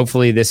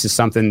 Hopefully this is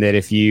something that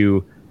if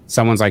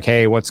someone's like,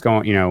 hey, what is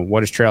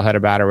Trailhead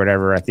about or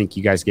whatever, I think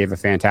you guys gave a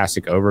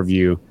fantastic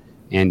overview,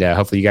 and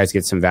hopefully you guys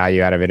get some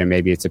value out of it, and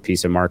maybe it's a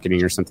piece of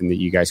marketing or something that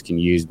you guys can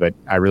use. But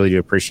I really do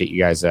appreciate you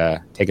guys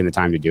taking the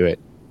time to do it.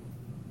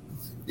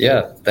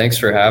 Yeah, thanks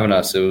for having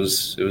us. It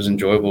was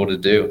enjoyable to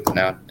do.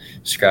 Now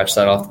scratch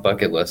that off the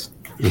bucket list.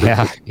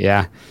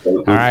 Yeah.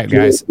 All right,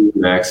 guys.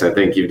 Max, I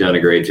think you've done a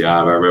great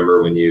job. I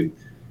remember when you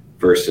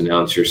first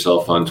announced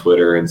yourself on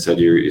Twitter and said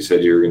you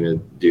were going to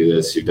do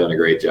this. You've done a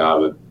great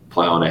job of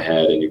plowing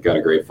ahead, and you've got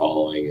a great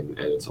following, and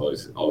it's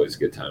always a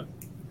good time.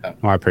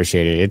 Well, I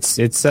appreciate it.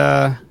 It's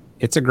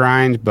a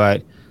grind,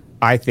 but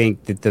I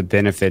think that the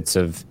benefits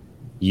of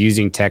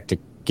using tech to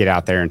get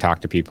out there and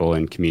talk to people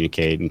and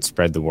communicate and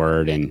spread the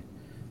word and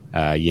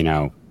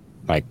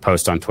like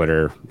post on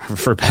Twitter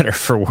for better,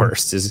 for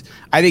worse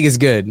I think is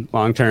good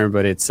long term,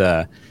 but it's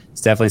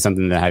definitely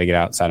something that I had to get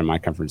outside of my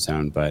comfort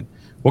zone. But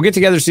we'll get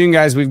together soon,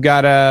 guys.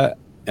 I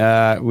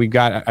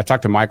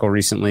talked to Michael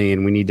recently,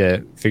 and we need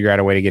to figure out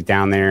a way to get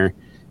down there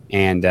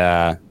and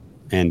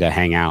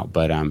hang out.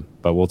 But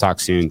we'll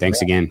talk soon.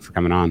 Thanks again for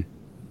coming on.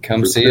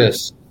 Come see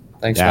us.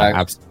 Thanks,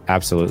 Max.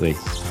 Absolutely.